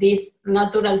front of these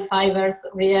natural fibers.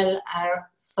 Real are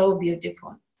so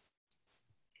beautiful.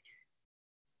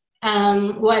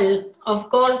 Well, of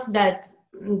course, that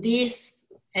this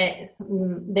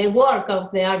the work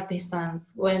of the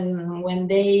artisans when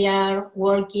they are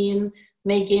working,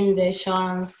 making the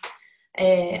charms,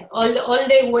 all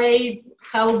the way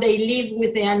how they live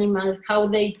with the animals, how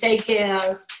they take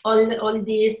care, all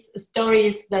these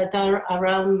stories that are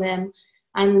around them,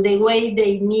 and the way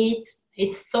they meet,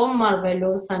 it's so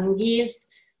marvelous and gives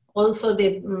also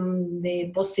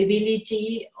the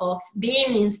possibility of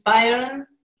being inspired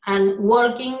and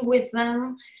working with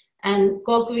them and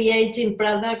co-creating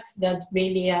products that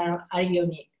really are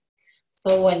unique.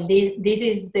 So well, this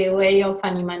is the way of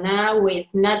Animaná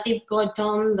with native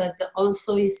cotton that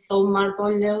also is so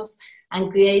marvelous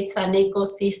and creates an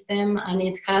ecosystem, and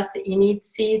it has in its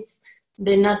seeds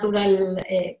the natural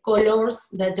colors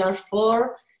that are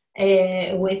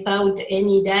without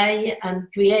any dye, and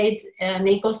create an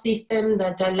ecosystem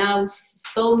that allows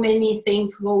so many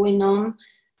things going on.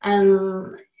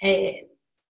 And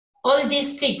all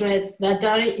these secrets that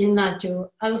are in nature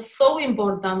are so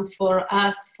important for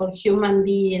us, for human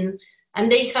beings,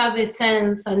 and they have a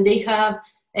sense, and they have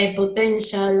a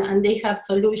potential, and they have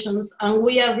solutions, and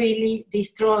we are really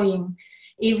destroying.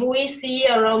 If we see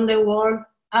around the world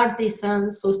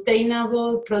artisans,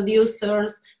 sustainable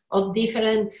producers of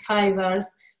different fibers,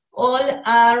 all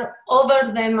are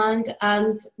over demand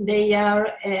and they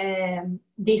are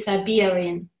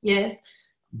disappearing, yes?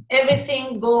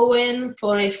 Everything going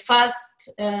for a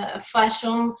fast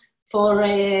fashion, for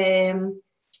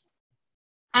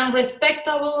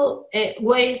unrespectable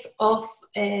ways of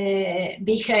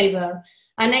behavior.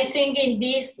 And I think in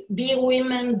this, big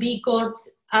women, big corps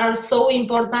are so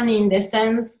important in the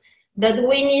sense that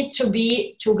we need to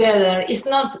be together. It's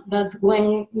not that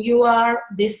when you are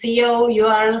the CEO, you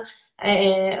are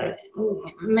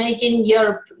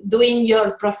doing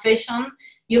your profession,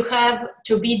 you have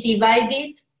to be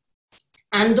divided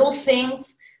and do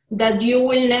things that you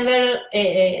will never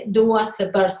do as a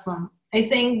person. I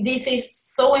think this is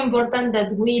so important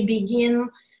that we begin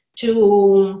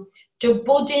to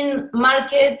put in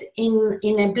market in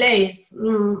a place.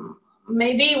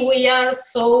 Maybe we are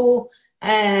so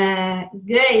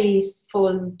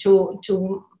graceful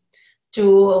to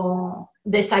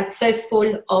the successful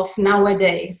of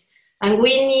nowadays, and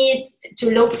we need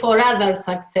to look for other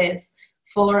success,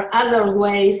 for other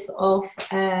ways of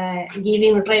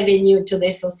giving revenue to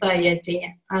the society,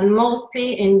 and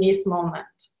mostly in this moment.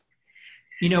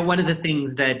 You know, one of the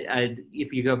things that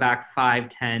if you go back 5,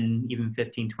 10, even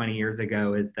 15, 20 years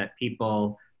ago, is that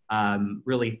people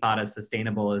really thought of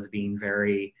sustainable as being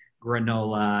very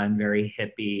granola and very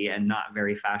hippie and not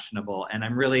very fashionable. And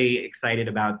I'm really excited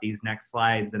about these next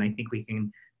slides, and I think we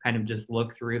can kind of just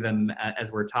look through them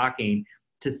as we're talking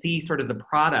to see sort of the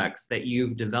products that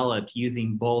you've developed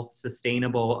using both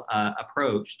sustainable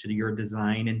approach to your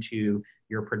design and to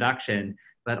your production,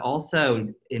 but also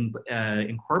in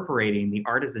incorporating the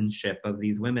artisanship of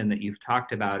these women that you've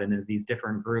talked about and of these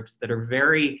different groups that are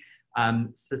very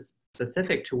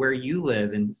specific to where you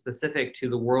live and specific to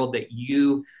the world that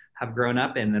you have grown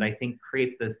up in, that I think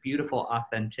creates this beautiful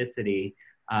authenticity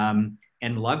and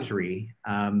luxury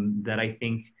that I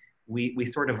think we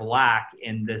sort of lack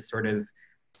in this sort of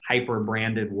hyper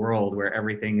branded world where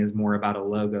everything is more about a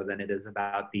logo than it is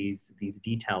about these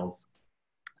details.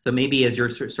 So maybe as you're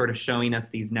sort of showing us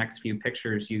these next few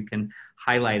pictures, you can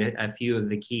highlight a few of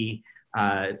the key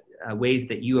ways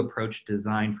that you approach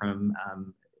design from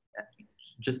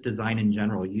just design in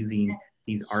general, using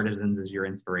these artisans as your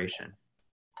inspiration.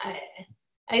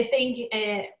 I think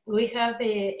we have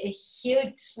a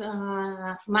huge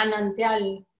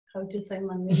manantial, how to say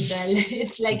manantial?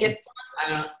 It's like a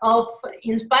font of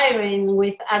inspiring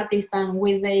with artisans,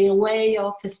 with their way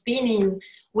of spinning,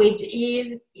 which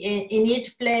in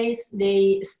each place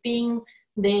they spin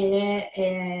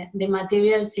the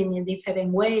materials in a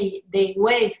different way, they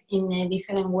wave in a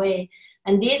different way.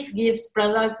 And this gives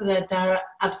products that are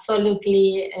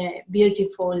absolutely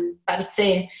beautiful per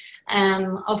se.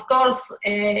 Of course,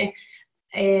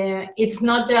 it's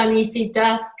not an easy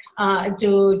task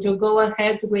to go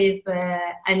ahead with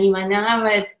Animaná,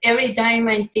 but every time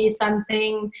I see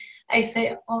something, I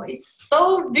say, oh, it's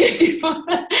so beautiful.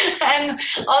 And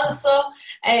also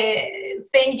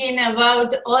thinking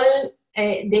about all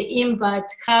the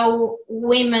impact, how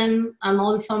women and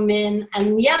also men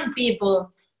and young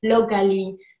people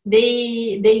locally,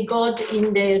 they got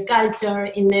in their culture,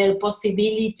 in their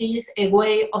possibilities, a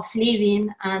way of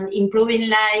living and improving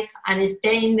life and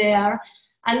staying there.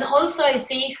 And also I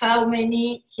see how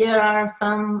many, here are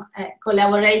some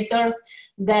collaborators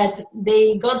that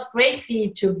they got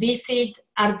crazy to visit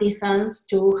artisans,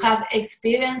 to have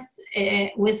experience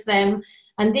with them.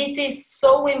 And this is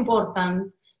so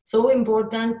important, so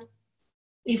important.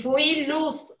 If we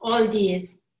lose all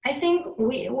this, I think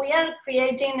we are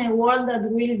creating a world that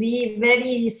will be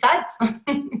very sad.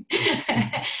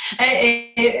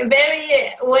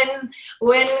 Very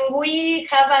when we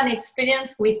have an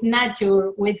experience with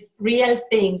nature, with real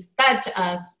things, touch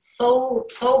us so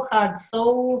hard,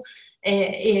 so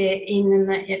in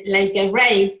like a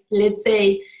rape, let's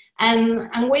say,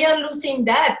 and we are losing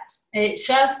that.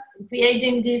 Just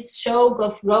creating this show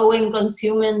of growing,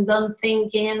 consuming, don't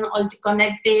thinking, all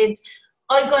connected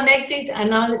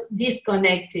and all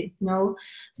disconnected, no?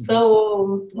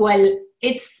 So, well,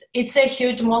 it's a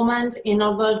huge moment in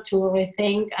order to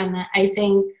rethink, and I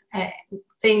think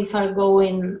things are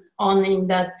going on in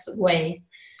that way.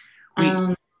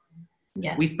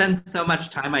 We spend so much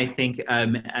time, I think,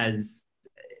 as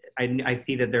I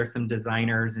see that there's some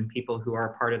designers and people who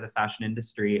are part of the fashion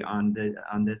industry on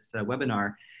this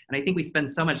webinar. And I think we spend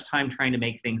so much time trying to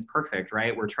make things perfect,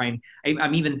 right?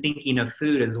 I'm even thinking of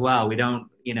food as well. We don't,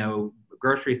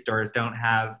 grocery stores don't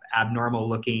have abnormal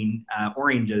looking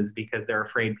oranges because they're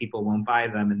afraid people won't buy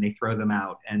them and they throw them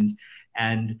out. And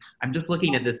I'm just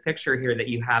looking at this picture here that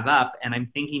you have up, and I'm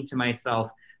thinking to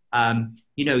myself,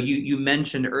 you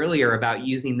mentioned earlier about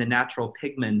using the natural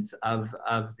pigments of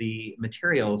the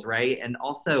materials, right? And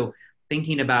also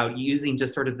thinking about using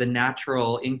just sort of the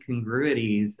natural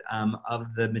incongruities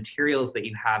of the materials that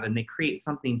you have, and they create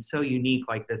something so unique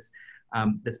like this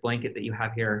blanket that you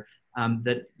have here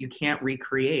that you can't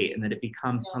recreate, and that it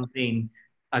becomes something,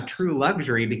 a true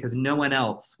luxury, because no one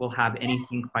else will have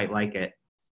anything quite like it.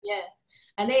 Yes,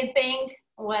 and I think,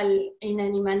 well, in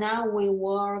Animaná we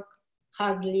work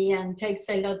hardly and takes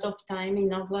a lot of time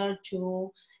in order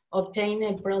to obtain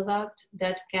a product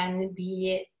that can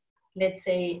be, let's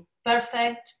say,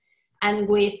 perfect and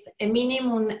with a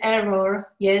minimum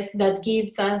error, yes, that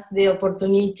gives us the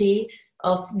opportunity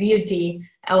of beauty,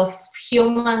 of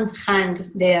human hand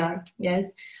there,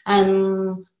 yes.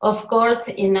 And of course,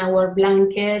 in our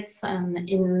blankets and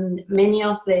in many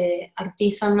of the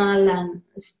artisanal and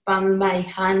spun by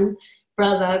hand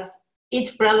products,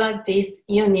 each product is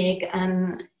unique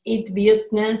and its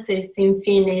beautiness is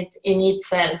infinite in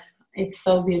itself. It's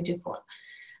so beautiful.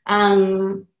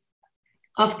 And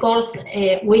of course,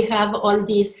 we have all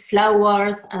these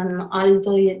flowers and all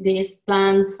these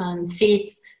plants and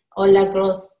seeds all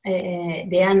across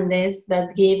the Andes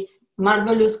that gives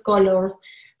marvelous colors.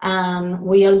 And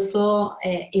we also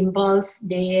impulse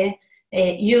the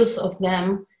use of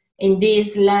them. In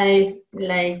these last,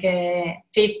 like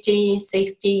 50,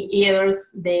 60 years,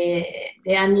 the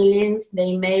anilines,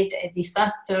 they made a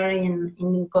disaster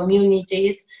in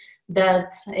communities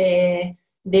that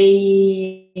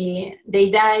they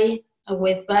die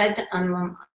with that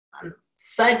and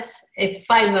such a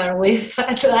fiber with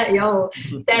that, like, oh,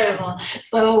 terrible.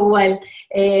 So, well,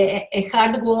 a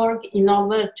hard work in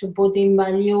order to put in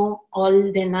value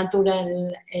all the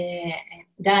natural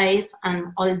dyes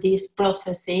and all these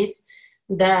processes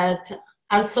that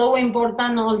are so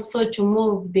important also to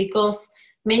move, because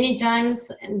many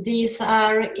times these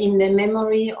are in the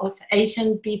memory of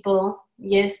ancient people,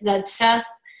 yes, that just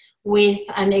with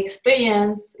an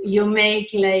experience you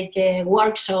make like a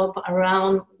workshop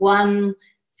around one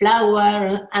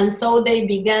flower, and so they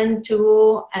began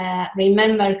to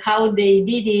remember how they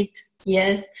did it,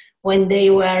 yes, when they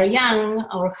were young,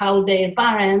 or how their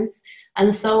parents.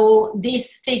 And so these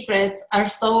secrets are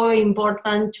so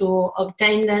important to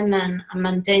obtain them and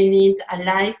maintain it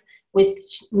alive with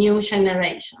new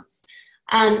generations.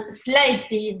 And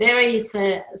slightly, there is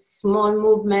a small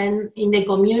movement in the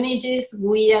communities.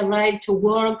 We are right to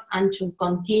work and to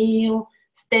continue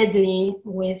steadily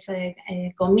with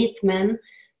a commitment.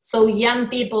 So young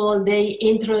people, they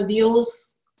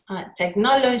introduce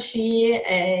technology,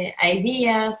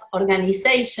 ideas,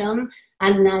 organization,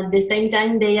 and at the same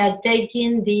time they are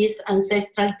taking these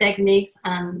ancestral techniques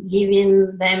and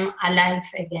giving them alive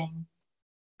again.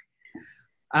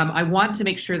 I want to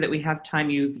make sure that we have time.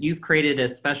 You've created a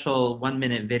special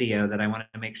 1-minute video that I want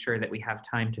to make sure that we have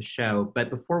time to show. But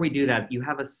before we do that, you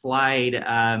have a slide,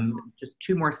 just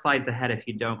 2 more slides ahead if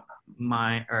you don't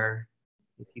mind, or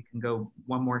if you can go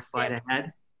 1 more slide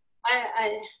ahead.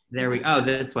 There we go. Oh,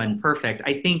 this one, perfect.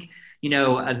 I think, you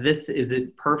know, this is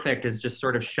perfect as just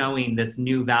sort of showing this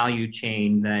new value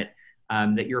chain that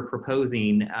that you're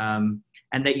proposing.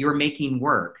 And that you're making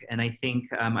work. And I think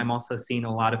I'm also seeing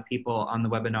a lot of people on the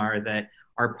webinar that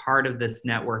are part of this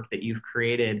network that you've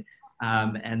created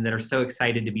and that are so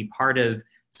excited to be part of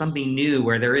something new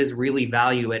where there is really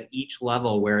value at each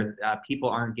level, where people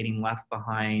aren't getting left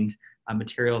behind,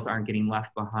 materials aren't getting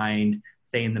left behind,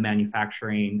 say in the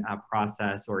manufacturing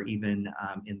process or even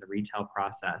in the retail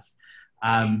process.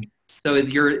 So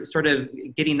as you're sort of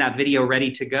getting that video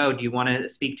ready to go, do you want to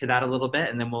speak to that a little bit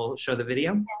and then we'll show the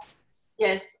video?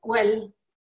 Yes, well,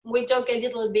 we talk a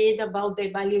little bit about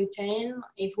the value chain.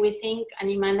 If we think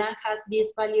Animaná has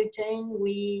this value chain,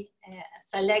 we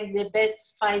select the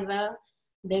best fiber,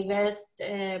 the best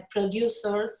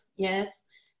producers, yes,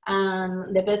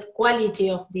 and the best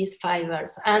quality of these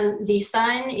fibers. And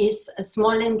design is a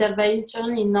small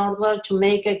intervention in order to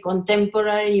make a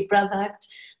contemporary product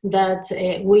that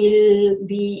will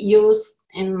be used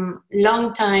in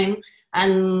long time,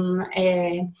 and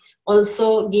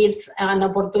also gives an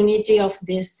opportunity of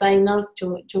designers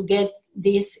to get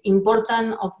this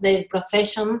important of their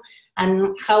profession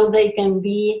and how they can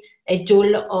be a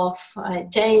tool of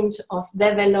change, of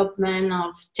development,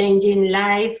 of changing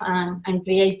life and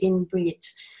creating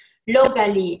bridge.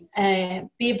 Locally,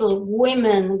 people,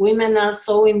 women are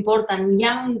so important,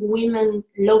 young women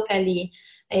locally,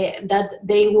 that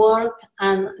they work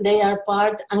and they are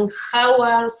part, and how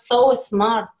are so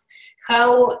smart,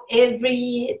 how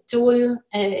every tool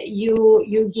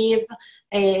you give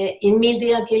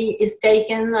immediately is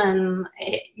taken and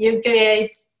you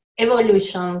create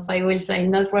evolutions, I will say,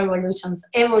 not revolutions,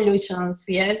 evolutions,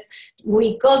 yes.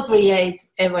 We co-create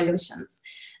evolutions.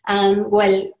 And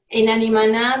well, in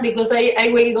Animaná, because I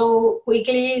will go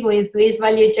quickly with this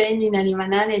value chain in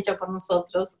Animaná Hecho por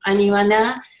Nosotros,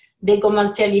 Animaná, the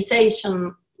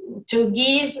commercialization, to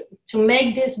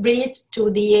make this bridge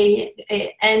to the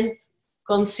end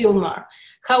consumer,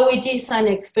 how it is an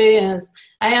experience.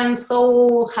 I am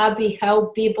so happy how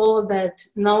people that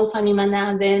knows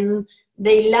Animaná then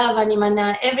they love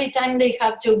Animaná. Every time they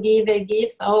have to give a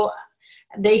gift, oh,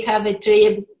 they have a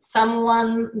trip,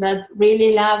 someone that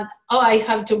really loved, oh, I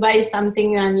have to buy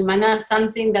something in Animaná,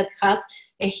 something that has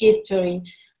a history.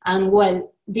 And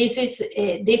well, this is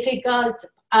a difficult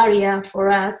area for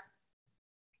us.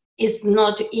 It's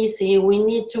not easy. We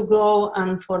need to grow,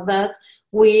 and for that,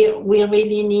 we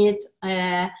really need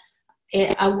to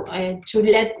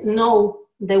let know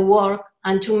the work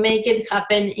and to make it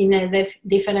happen in a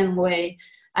different way.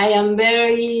 I am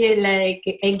very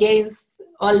against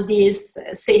all these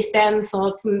systems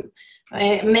of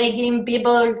making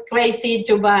people crazy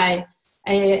to buy.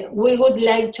 We would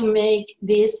like to make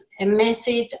this a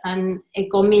message and a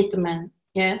commitment,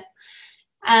 yes?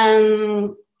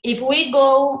 And if we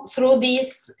go through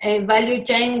this value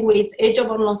chain with Hecho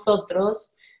por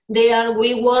Nosotros, there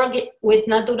we work with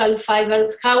natural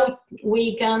fibers, how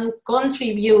we can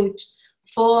contribute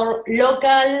for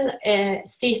local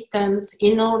systems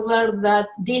in order that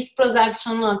this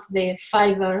production of the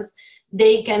fibers,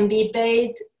 they can be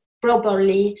paid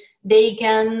properly, they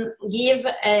can give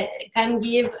a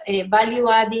value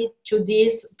added to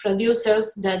these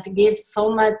producers that give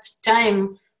so much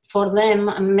time for them,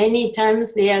 and many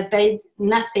times they are paid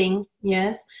nothing,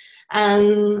 yes,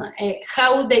 and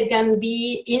how they can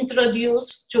be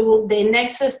introduced to the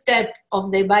next step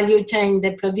of the value chain,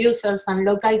 the producers and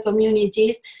local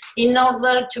communities, in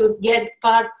order to get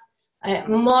part,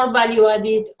 more value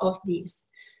added of this.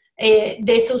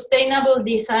 The sustainable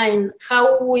design,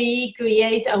 how we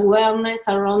create awareness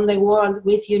around the world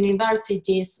with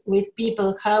universities, with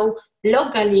people, how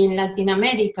locally in Latin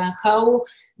America, how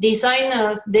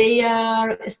designers, they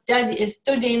are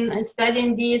studying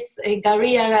this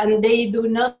career and they do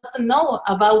not know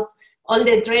about all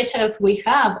the treasures we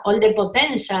have, all the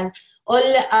potential, all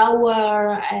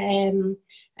our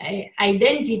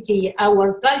identity,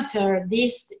 our culture,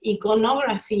 this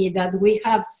iconography that we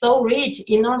have so rich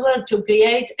in order to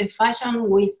create a fashion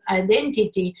with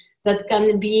identity that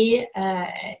can be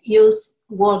used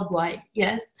worldwide,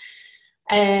 yes?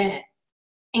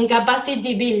 In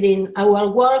capacity building, our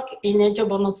work in Hecho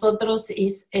por Nosotros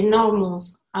is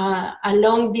enormous.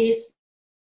 Along this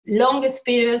long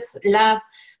experience, lab,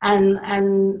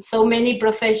 and so many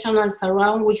professionals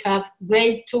around, we have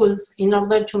great tools in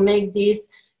order to make this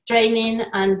training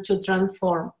and to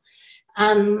transform.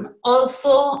 And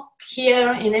also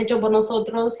here in Hecho por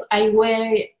Nosotros, I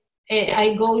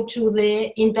go to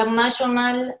the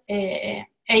international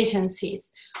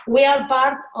agencies. We are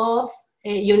part of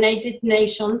United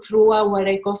Nations through our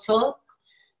ECOSOC,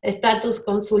 status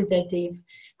consultative.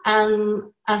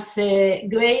 And as a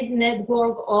great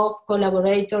network of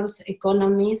collaborators,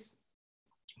 economists,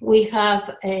 we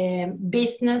have a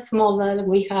business model,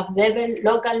 we have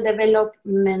local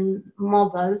development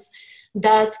models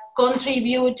that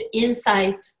contribute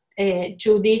insight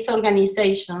to these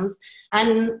organizations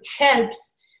and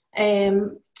helps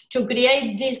to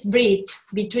create this bridge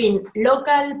between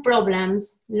local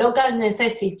problems, local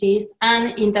necessities,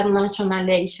 and international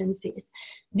agencies.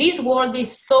 This world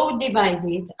is so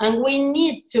divided, and we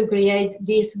need to create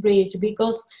this bridge,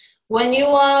 because when you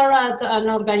are at an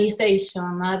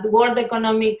organization, at World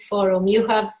Economic Forum, you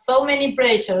have so many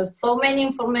pressures, so many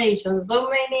information, so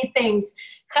many things.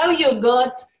 How you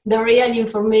got the real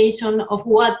information of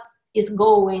what is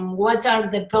going, what are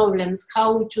the problems,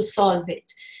 how to solve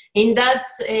it? In that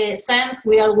sense,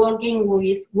 we are working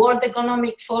with World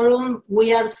Economic Forum.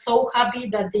 We are so happy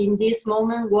that in this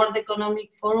moment, World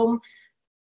Economic Forum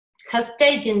has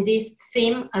taken this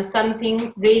theme as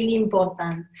something really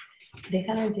important.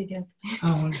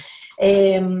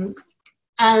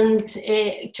 And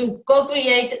to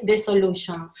co-create the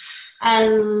solutions.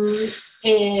 And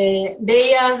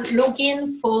they are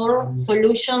looking for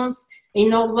solutions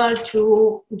in order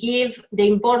to give the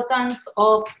importance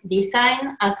of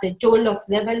design as a tool of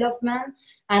development.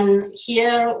 And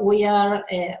here we are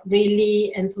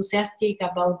really enthusiastic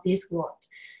about this work.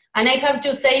 And I have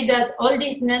to say that all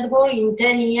this network in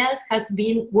 10 years has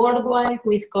been worldwide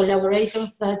with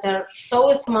collaborators that are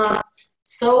so smart,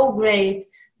 so great,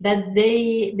 that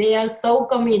they are so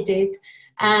committed.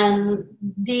 And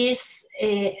this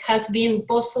has been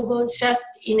possible just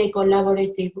in a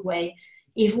collaborative way.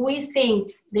 If we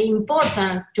think the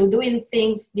importance to doing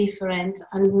things different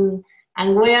and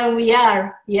where we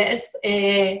are, yes,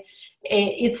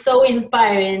 it's so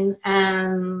inspiring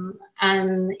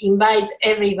and invite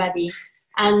everybody.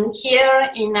 And here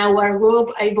in our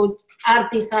group, I put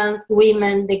artisans,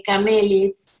 women, the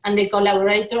camelids, and the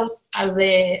collaborators are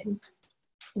the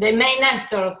main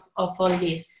actors of all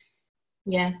this.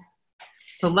 Yes.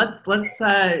 So let's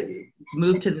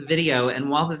move to the video. And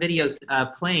while the video's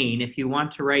playing, if you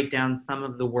want to write down some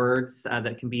of the words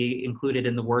that can be included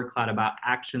in the word cloud about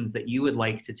actions that you would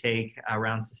like to take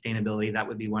around sustainability, that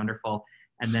would be wonderful.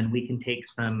 And then we can take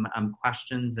some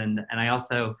questions. And I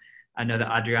also know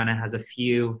that Adriana has a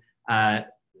few actions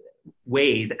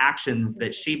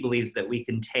that she believes that we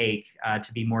can take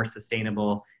to be more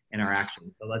sustainable in our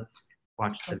actions. So let's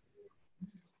watch the video.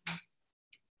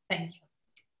 Thank you.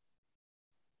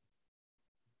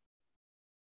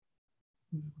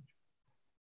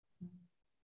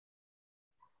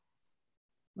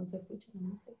 ¿No se escucha la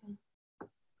música?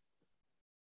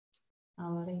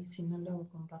 Ahora, y si no lo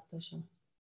comparto yo.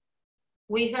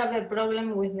 We have a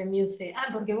problem with the music. Ah,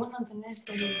 porque vos no tenés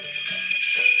el...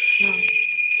 No.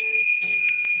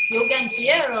 You can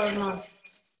hear or not?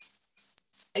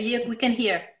 Yeah, we can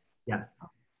hear. Yes.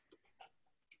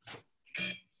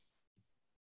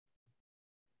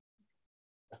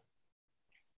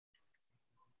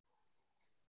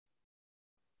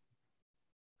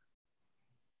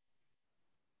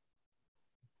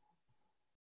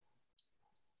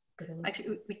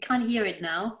 Actually, we can't hear it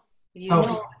now. You Oh.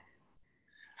 know.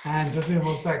 Ah, entonces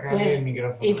vos sacarle el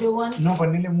micrófono. If you want. No,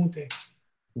 ponele mute.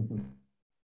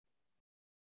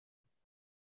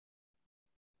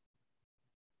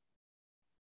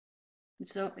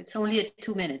 So it's only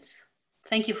 2 minutes.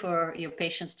 Thank you for your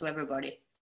patience to everybody.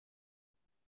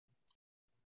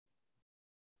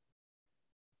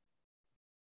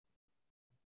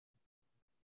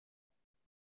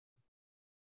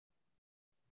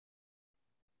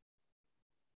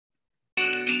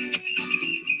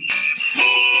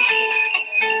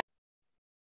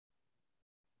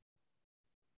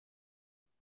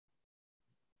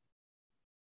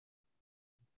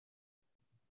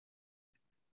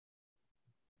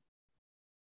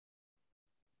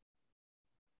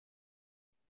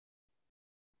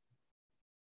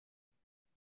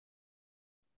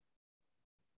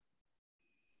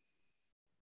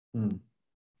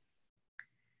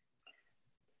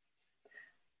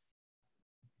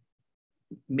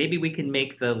 Maybe we can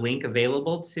make the link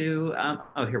available to,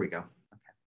 oh, here we go.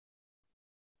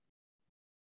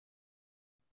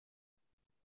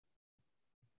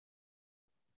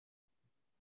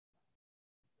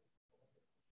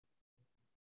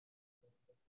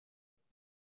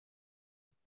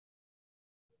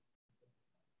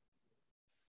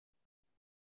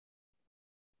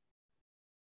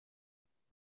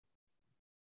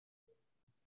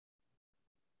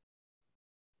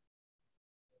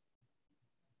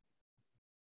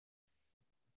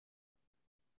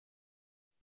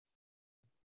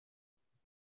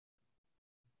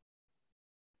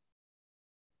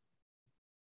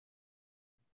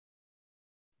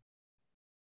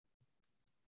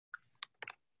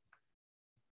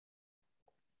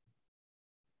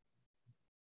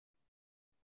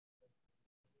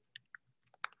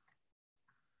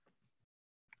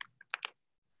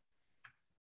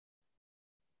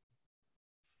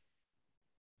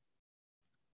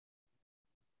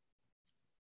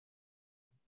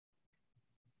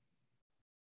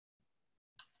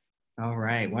 All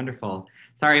right, wonderful.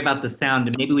 Sorry about the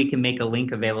sound. Maybe we can make a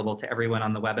link available to everyone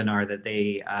on the webinar that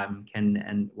they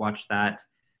can watch that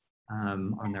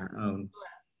on their own.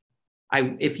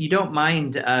 If you don't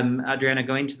mind, Adriana,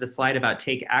 going to the slide about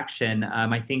take action,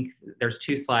 I think there's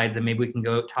 2 slides and maybe we can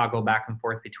go toggle back and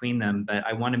forth between them, but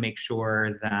I want to make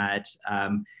sure that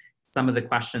some of the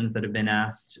questions that have been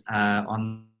asked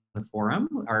on the forum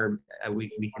are,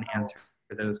 we can answer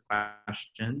those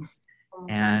questions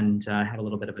and have a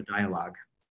little bit of a dialogue.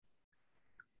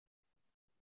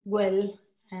 Well,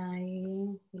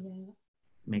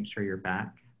 Let's make sure you're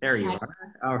back. There you are.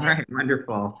 All right,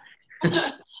 wonderful.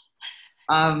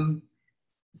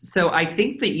 So I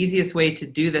think the easiest way to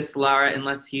do this, Laura,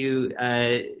 unless you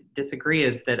disagree,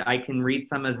 is that I can read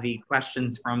some of the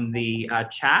questions from the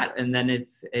chat, and then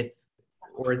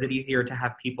or is it easier to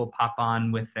have people pop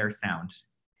on with their sound?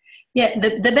 Yeah,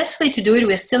 the best way to do it,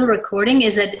 we're still recording,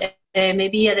 is that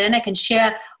maybe Adriana can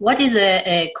share what is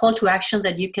a call to action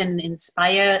that you can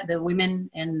inspire the women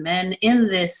and men in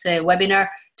this webinar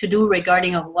to do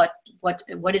regarding of what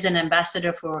is an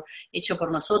ambassador for Hecho por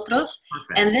Nosotros.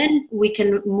 Perfect. And then we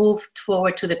can move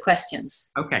forward to the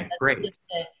questions. Okay, great.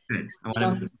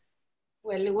 Good.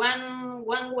 Well,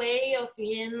 one way of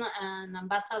being an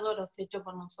ambassador of Hecho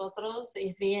por Nosotros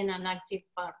is being an active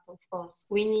part, of course.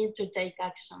 We need to take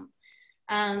action.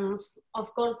 And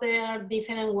of course, there are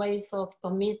different ways of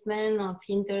commitment, of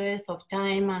interest, of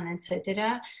time, and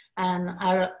etc., and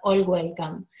are all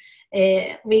welcome.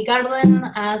 Regarding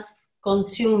as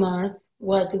consumers,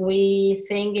 what we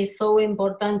think is so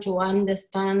important to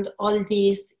understand all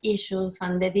these issues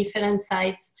and the different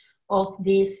sides of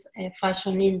this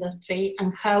fashion industry,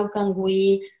 and how can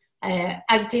we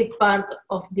active part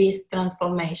of this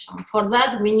transformation. For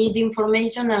that, we need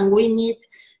information, and we need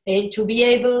to be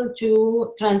able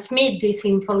to transmit this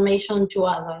information to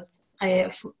others.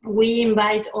 We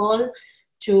invite all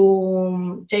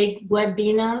to take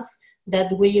webinars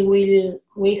that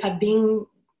we have been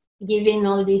giving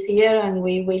all this year, and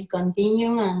we will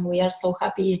continue, and we are so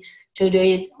happy to do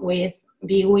it with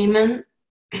big women.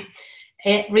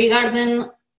 Regarding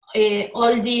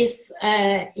all this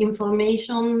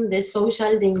information, the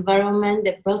social, the environment,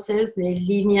 the process, the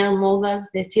linear models,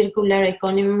 the circular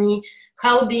economy,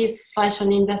 how this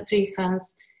fashion industry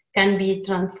can be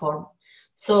transformed.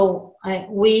 So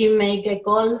we make a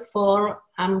call for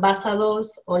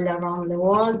ambassadors all around the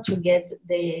world to get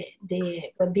the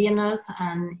webinars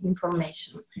and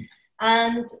information.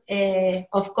 And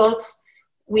of course,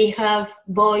 we have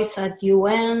voice at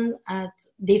UN, at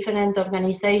different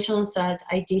organizations, at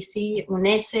ITC,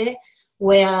 UNESE,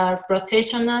 where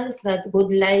professionals that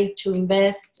would like to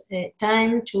invest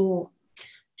time to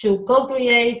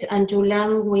co-create and to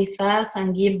learn with us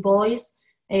and give voice,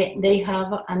 they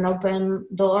have an open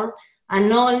door.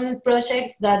 And all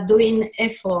projects that are doing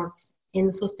efforts in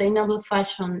sustainable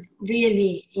fashion,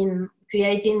 really in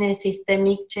creating a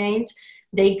systemic change,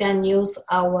 they can use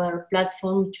our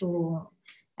platform to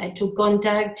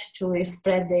contact, to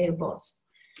spread their voice.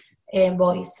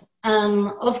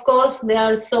 Of course, there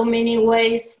are so many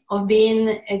ways of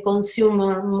being a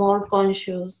consumer more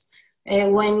conscious.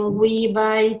 When we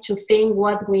buy, to think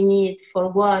what we need, for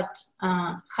what,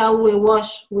 how we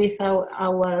wash with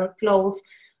our clothes.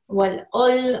 Well,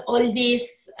 all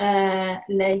these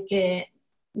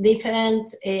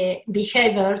different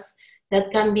behaviors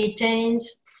that can be changed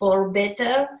for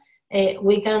better,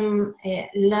 we can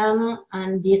learn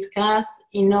and discuss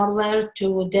in order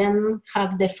to then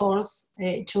have the force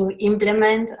to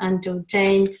implement and to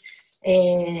change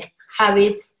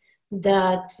habits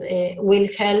that will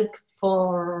help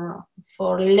for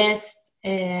less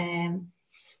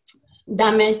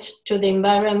damage to the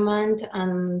environment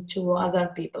and to other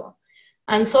people.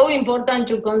 And so important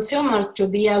to consumers to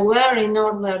be aware in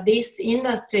order this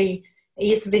industry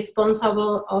is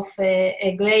responsible of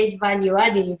a great value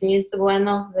added. It is one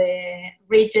of the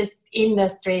richest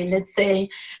industry, let's say.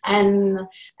 And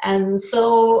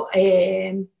so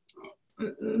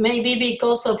maybe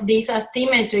because of this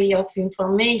asymmetry of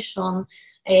information,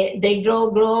 they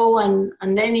grow, and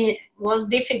then it was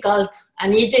difficult,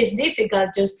 and it is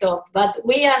difficult to stop. But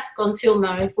we as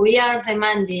consumers, if we are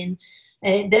demanding,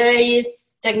 there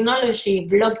is technology,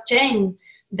 blockchain,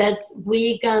 that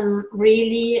we can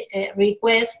really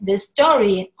request the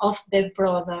story of the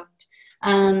product.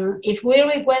 And if we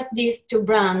request this to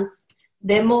brands,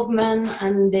 the movement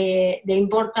and the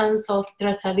importance of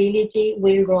traceability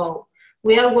will grow.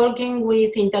 We are working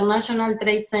with International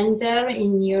Trade Center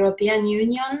in European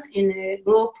Union in a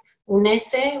group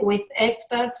UNESE with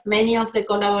experts. Many of the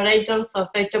collaborators of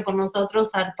Hecho por Nosotros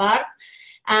are part.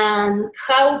 And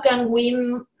how can we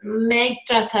make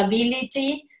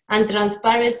traceability and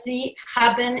transparency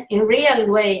happen in real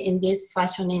way in this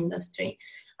fashion industry?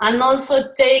 And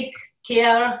also take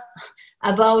care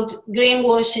about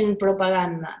greenwashing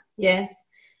propaganda, yes.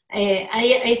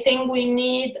 I think we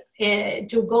need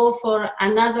to go for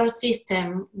another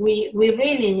system. We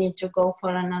really need to go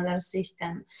for another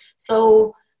system.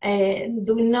 So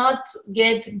do not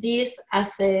get this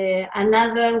as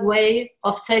another way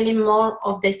of selling more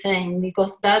of the same,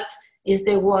 because that is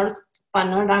the worst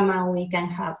panorama we can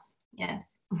have,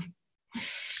 yes.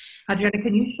 Adriana,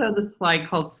 can you show the slide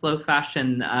called Slow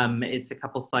Fashion? It's a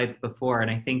couple slides before,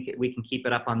 and I think we can keep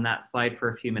it up on that slide for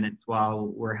a few minutes while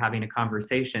we're having a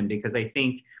conversation, because I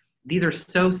think these are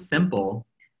so simple,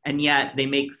 and yet they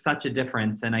make such a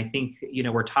difference. And I think, you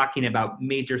know, we're talking about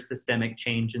major systemic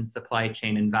change in supply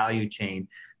chain and value chain,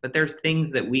 but there's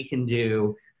things that we can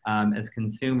do as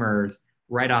consumers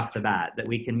right off the bat that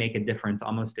we can make a difference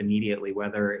almost immediately,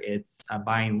 whether it's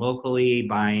buying locally,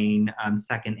 buying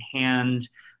secondhand.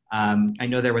 I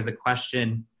know there was a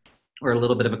question or a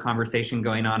little bit of a conversation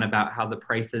going on about how the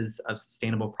prices of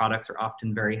sustainable products are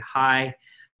often very high.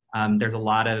 There's a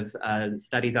lot of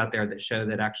studies out there that show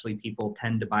that actually people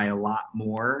tend to buy a lot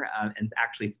more and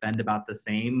actually spend about the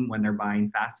same when they're buying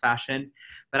fast fashion.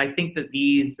 But I think that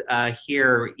these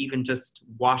here, even just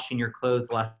washing your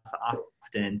clothes less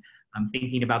often,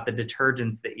 thinking about the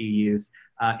detergents that you use,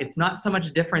 it's not so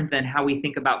much different than how we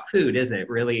think about food, is it,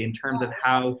 really, in terms of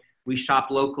how we shop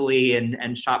locally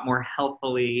and shop more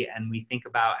healthfully, and we think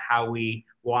about how we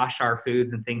wash our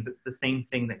foods and things. It's the same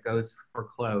thing that goes for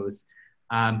clothes.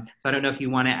 So I don't know if you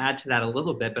want to add to that a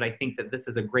little bit, but I think that this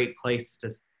is a great place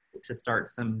to start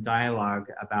some dialogue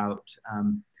about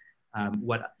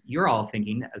what you're all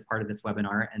thinking as part of this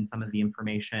webinar and some of the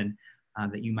information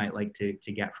that you might like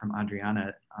to get from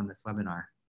Adriana on this webinar.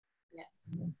 Yeah.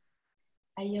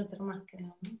 Hay otro más,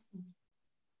 creo.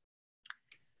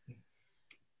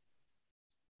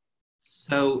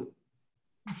 So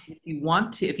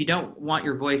if you don't want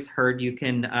your voice heard, you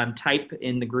can type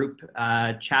in the group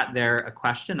chat there a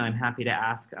question. I'm happy to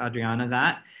ask Adriana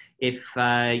that. If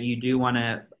you do want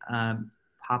to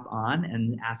hop on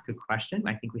and ask a question,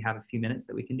 I think we have a few minutes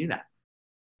that we can do that.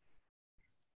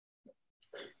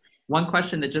 One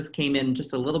question that just came in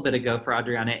just a little bit ago for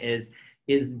Adriana is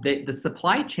the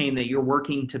supply chain that you're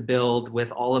working to build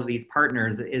with all of these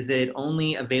partners, is it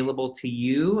only available to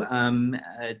you,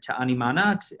 to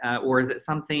Animaná, or is it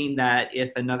something that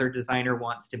if another designer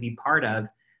wants to be part of,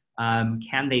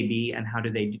 can they be, and how do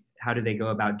they go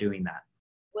about doing that?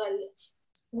 Well,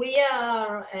 we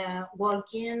are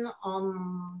working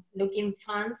on looking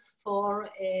funds for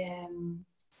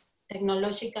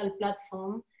technological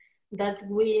platform that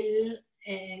will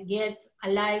get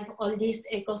alive all this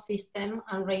ecosystem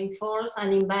and reinforce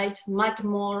and invite much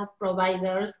more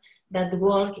providers that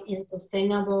work in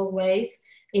sustainable ways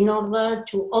in order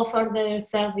to offer their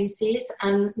services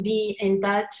and be in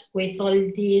touch with all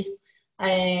these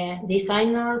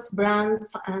designers,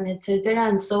 brands, and etc.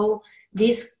 And so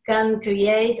this can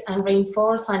create and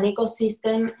reinforce an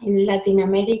ecosystem in Latin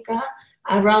America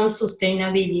around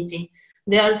sustainability.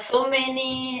 There are so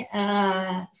many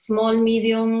small,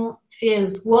 medium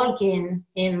firms working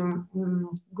in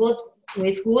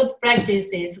with good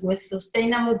practices, with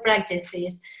sustainable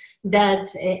practices, that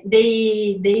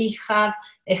they have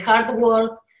a hard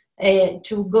work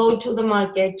to go to the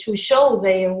market, to show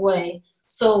their way.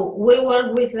 So we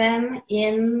work with them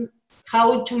in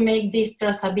how to make this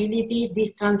traceability,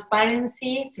 this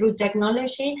transparency through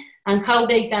technology, and how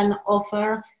they can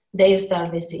offer their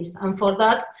services. And for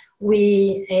that,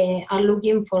 we are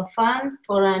looking for funds,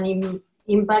 for an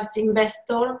impact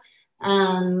investor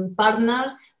and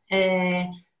partners.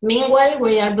 Meanwhile,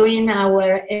 we are doing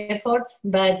our efforts,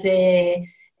 but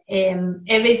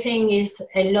everything is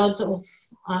a lot of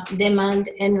demand,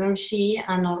 energy,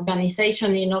 and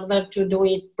organization in order to do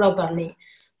it properly.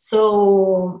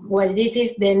 So, well, this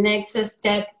is the next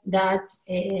step that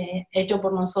Hecho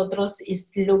por Nosotros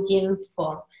is looking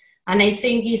for. And I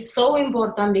think it's so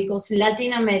important because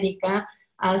Latin America,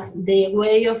 as the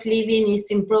way of living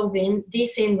is improving,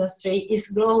 this industry is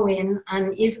growing,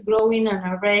 and is growing at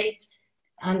a rate,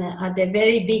 and at a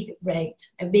very big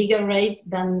rate, a bigger rate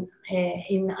than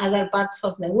in other parts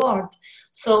of the world.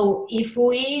 So if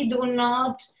we do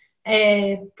not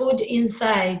put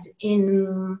inside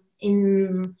in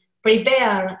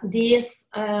prepare this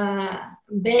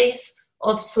base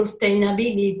of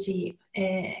sustainability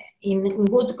in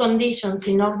good conditions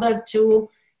in order to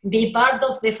be part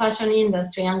of the fashion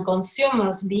industry and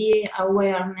consumers be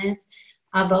awareness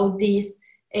about this,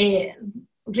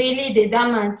 really the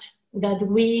damage that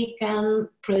we can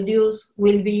produce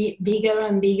will be bigger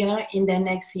and bigger in the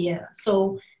next year.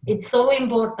 So it's so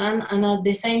important, and at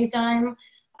the same time,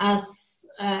 as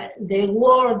the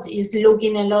world is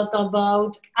looking a lot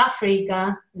about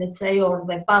Africa, let's say, or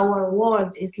the power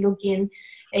world is looking,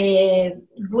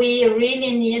 we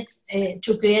really need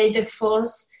to create a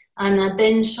force and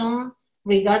attention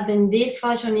regarding this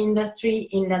fashion industry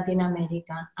in Latin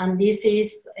America. And this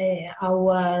is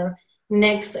our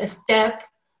next step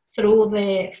through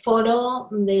the foro,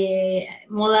 the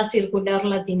Moda Circular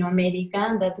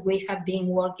Latinoamérica, that we have been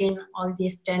working all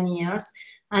these 10 years,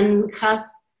 and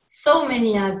has so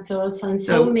many actors and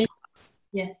so many,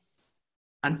 yes.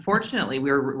 Unfortunately,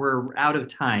 we're out of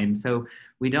time, so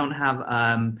we don't have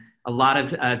a lot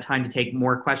of time to take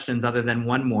more questions other than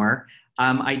one more.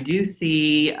 I do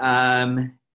see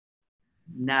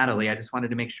Natalie. I just wanted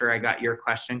to make sure I got your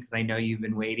question because I know you've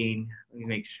been waiting. Let me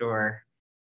make sure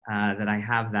that I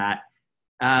have that.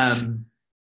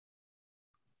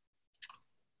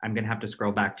 I'm going to have to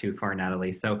scroll back too far,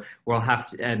 Natalie. So we'll have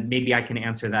to, maybe I can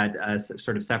answer that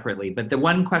sort of separately. But the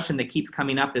one question that keeps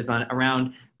coming up is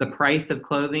around the price of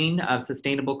clothing, of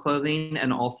sustainable clothing,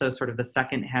 and also sort of the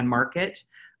secondhand market.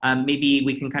 Maybe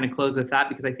we can kind of close with that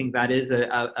because I think that is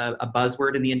a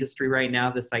buzzword in the industry right now,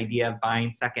 this idea of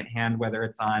buying secondhand, whether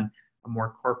it's on a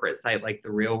more corporate site like The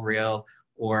RealReal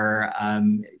or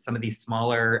some of these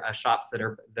smaller shops that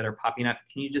are popping up.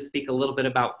 Can you just speak a little bit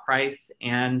about price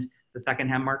and the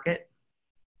secondhand market?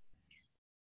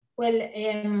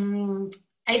 Well,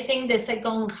 I think the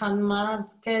second-hand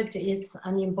market is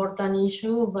an important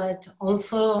issue, but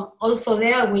also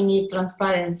there we need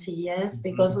transparency, yes,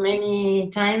 because many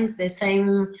times the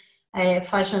same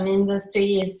fashion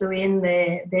industry is doing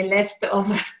the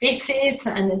leftover pieces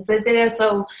and etc.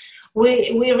 So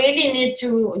we really need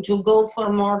to go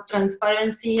for more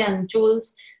transparency and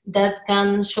tools that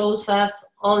can show us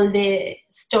all the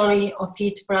story of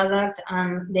each product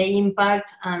and the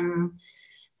impact and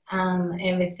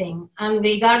everything. And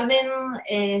regarding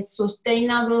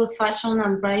sustainable fashion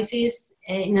and prices,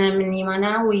 in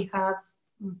Animaná we have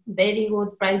very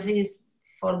good prices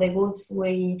for the goods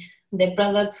the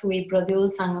products we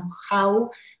produce, and how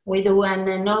we do an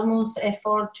enormous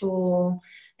effort to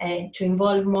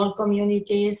involve more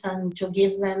communities and to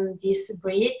give them this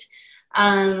breed.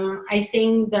 And I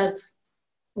think that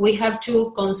we have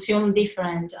to consume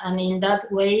different, and in that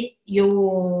way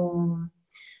you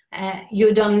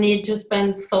don't need to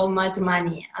spend so much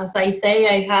money. As I say,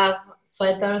 I have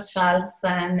sweaters, shawls,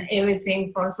 and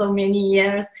everything for so many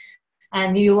years,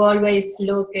 and you always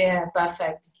look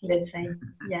perfect, let's say.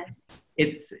 Yes.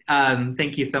 It's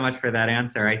thank you so much for that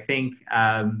answer. I think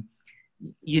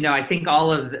I think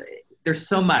there's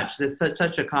so much. This is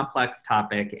such a complex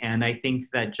topic, and I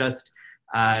think that just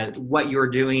what you're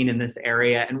doing in this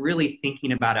area and really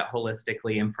thinking about it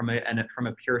holistically and from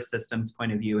a pure systems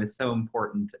point of view is so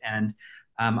important. And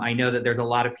I know that there's a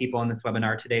lot of people in this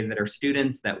webinar today that are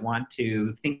students that want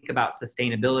to think about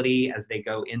sustainability as they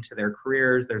go into their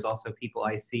careers. There's also people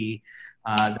I see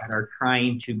that are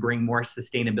trying to bring more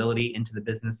sustainability into the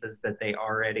businesses that they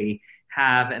already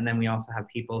have. And then we also have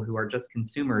people who are just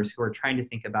consumers who are trying to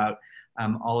think about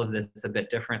all of this a bit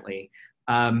differently.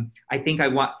 I think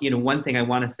one thing I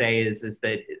want to say is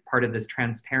that part of this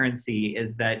transparency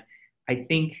is that I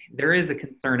think there is a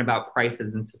concern about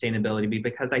prices and sustainability,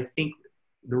 because I think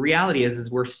the reality is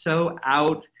we're so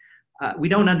out, we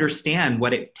don't understand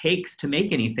what it takes to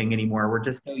make anything anymore. We're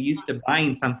just so used to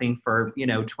buying something for,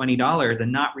 $20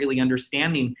 and not really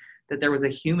understanding that there was a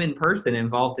human person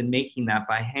involved in making that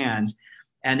by hand.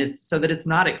 And it's so that it's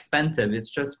not expensive.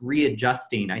 It's just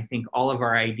readjusting, I think, all of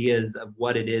our ideas of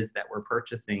what it is that we're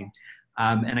purchasing.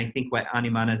 And I think what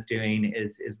Animaná is doing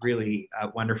is really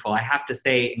wonderful. I have to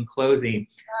say, in closing,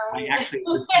 I actually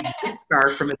received this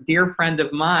scarf from a dear friend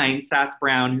of mine, Sass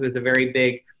Brown, who is a very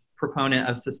big proponent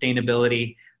of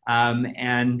sustainability.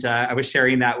 And I was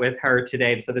sharing that with her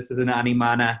today. So this is an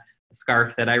Animaná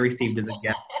scarf that I received as a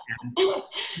gift. And,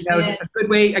 Yeah.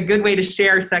 a good way to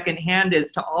share secondhand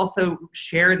is to also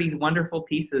share these wonderful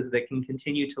pieces that can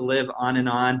continue to live on and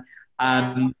on.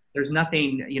 There's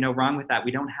nothing, wrong with that.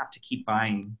 We don't have to keep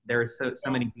buying. There are so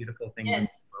many beautiful things in the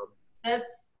world.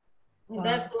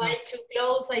 That's why, to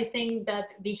close, I think that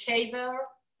behavior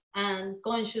and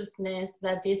consciousness,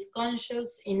 that is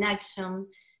conscious in action,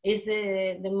 is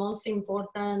the most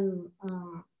important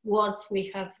words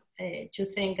we have to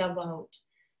think about,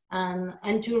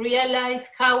 and to realize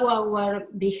how our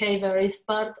behavior is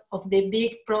part of the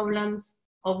big problems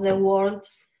of the world,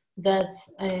 that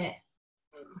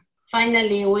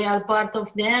finally we are part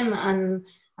of them,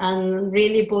 and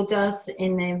really put us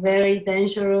in a very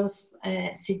dangerous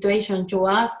situation to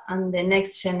us and the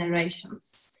next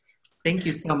generations. Thank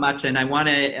you so much. And I want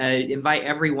to invite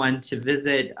everyone to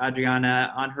visit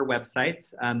Adriana on her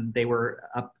websites. They were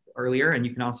up earlier, and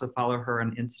you can also follow her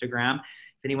on Instagram.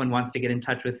 If anyone wants to get in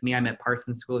touch with me, I'm at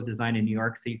Parsons School of Design in New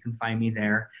York, so you can find me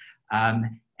there.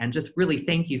 And just really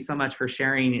thank you so much for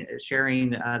sharing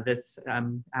this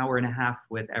hour and a half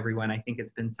with everyone. I think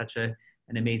it's been such an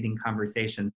amazing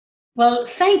conversation. Well,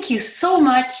 thank you so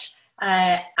much,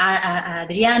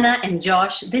 Adriana and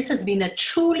Josh. This has been a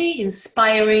truly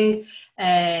inspiring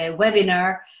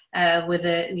webinar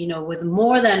with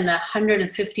more than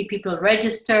 150 people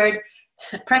registered,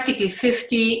 practically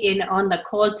 50 on the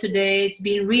call today. It's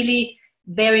been really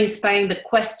very inspiring, the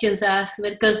questions asked,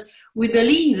 because we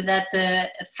believe that the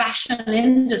fashion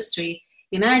industry,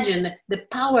 imagine the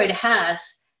power it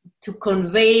has to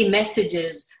convey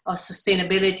messages of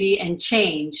sustainability and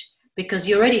change, because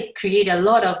you already create a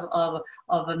lot of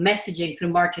messaging through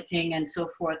marketing and so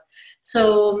forth.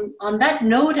 So on that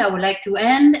note, I would like to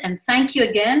end and thank you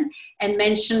again, and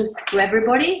mention to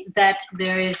everybody that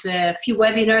there is a few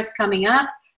webinars coming up,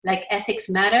 like Ethics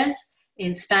Matters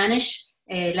in Spanish,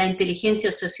 La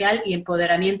Inteligencia Social y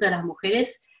Empoderamiento de las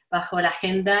Mujeres bajo la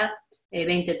Agenda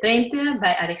 2030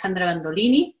 by Alejandra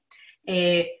Bandolini,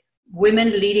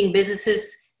 Women Leading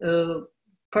Businesses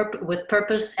with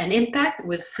Purpose and Impact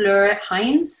with Fleur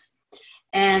Hines.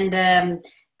 And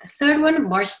the third one,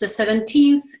 March the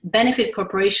 17th, Benefit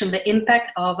Corporation, the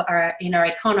Impact in our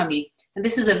Economy And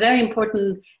this is a very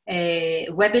important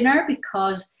webinar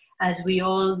because, as we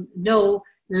all know,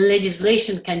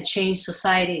 legislation can change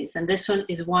societies, and this one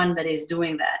is one that is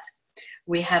doing that.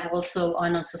 We have also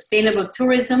on sustainable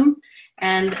tourism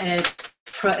and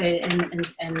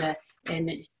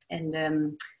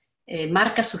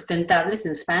marcas sustentables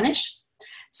in Spanish.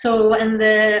 So, and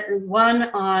the one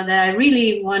that I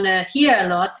really want to hear a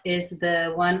lot is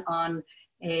the one on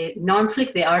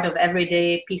non-conflict, the art of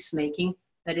everyday peacemaking.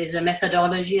 That is a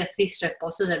methodology, a 3-step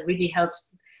process that really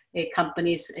helps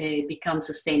companies become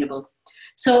sustainable.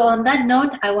 So on that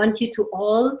note, I want you to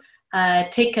all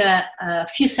take a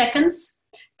few seconds,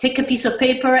 take a piece of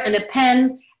paper and a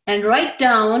pen and write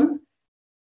down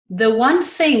the one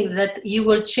thing that you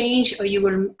will change or you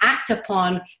will act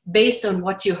upon based on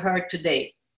what you heard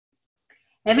today.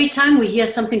 Every time we hear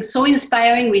something so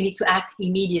inspiring, we need to act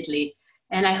immediately.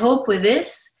 And I hope with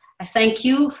this, I thank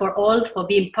you for all for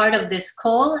being part of this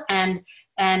call, and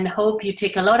hope you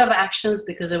take a lot of actions,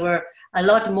 because there were a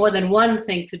lot more than one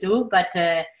thing to do, but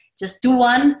just do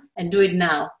one and do it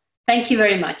now. Thank you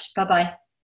very much. Bye-bye.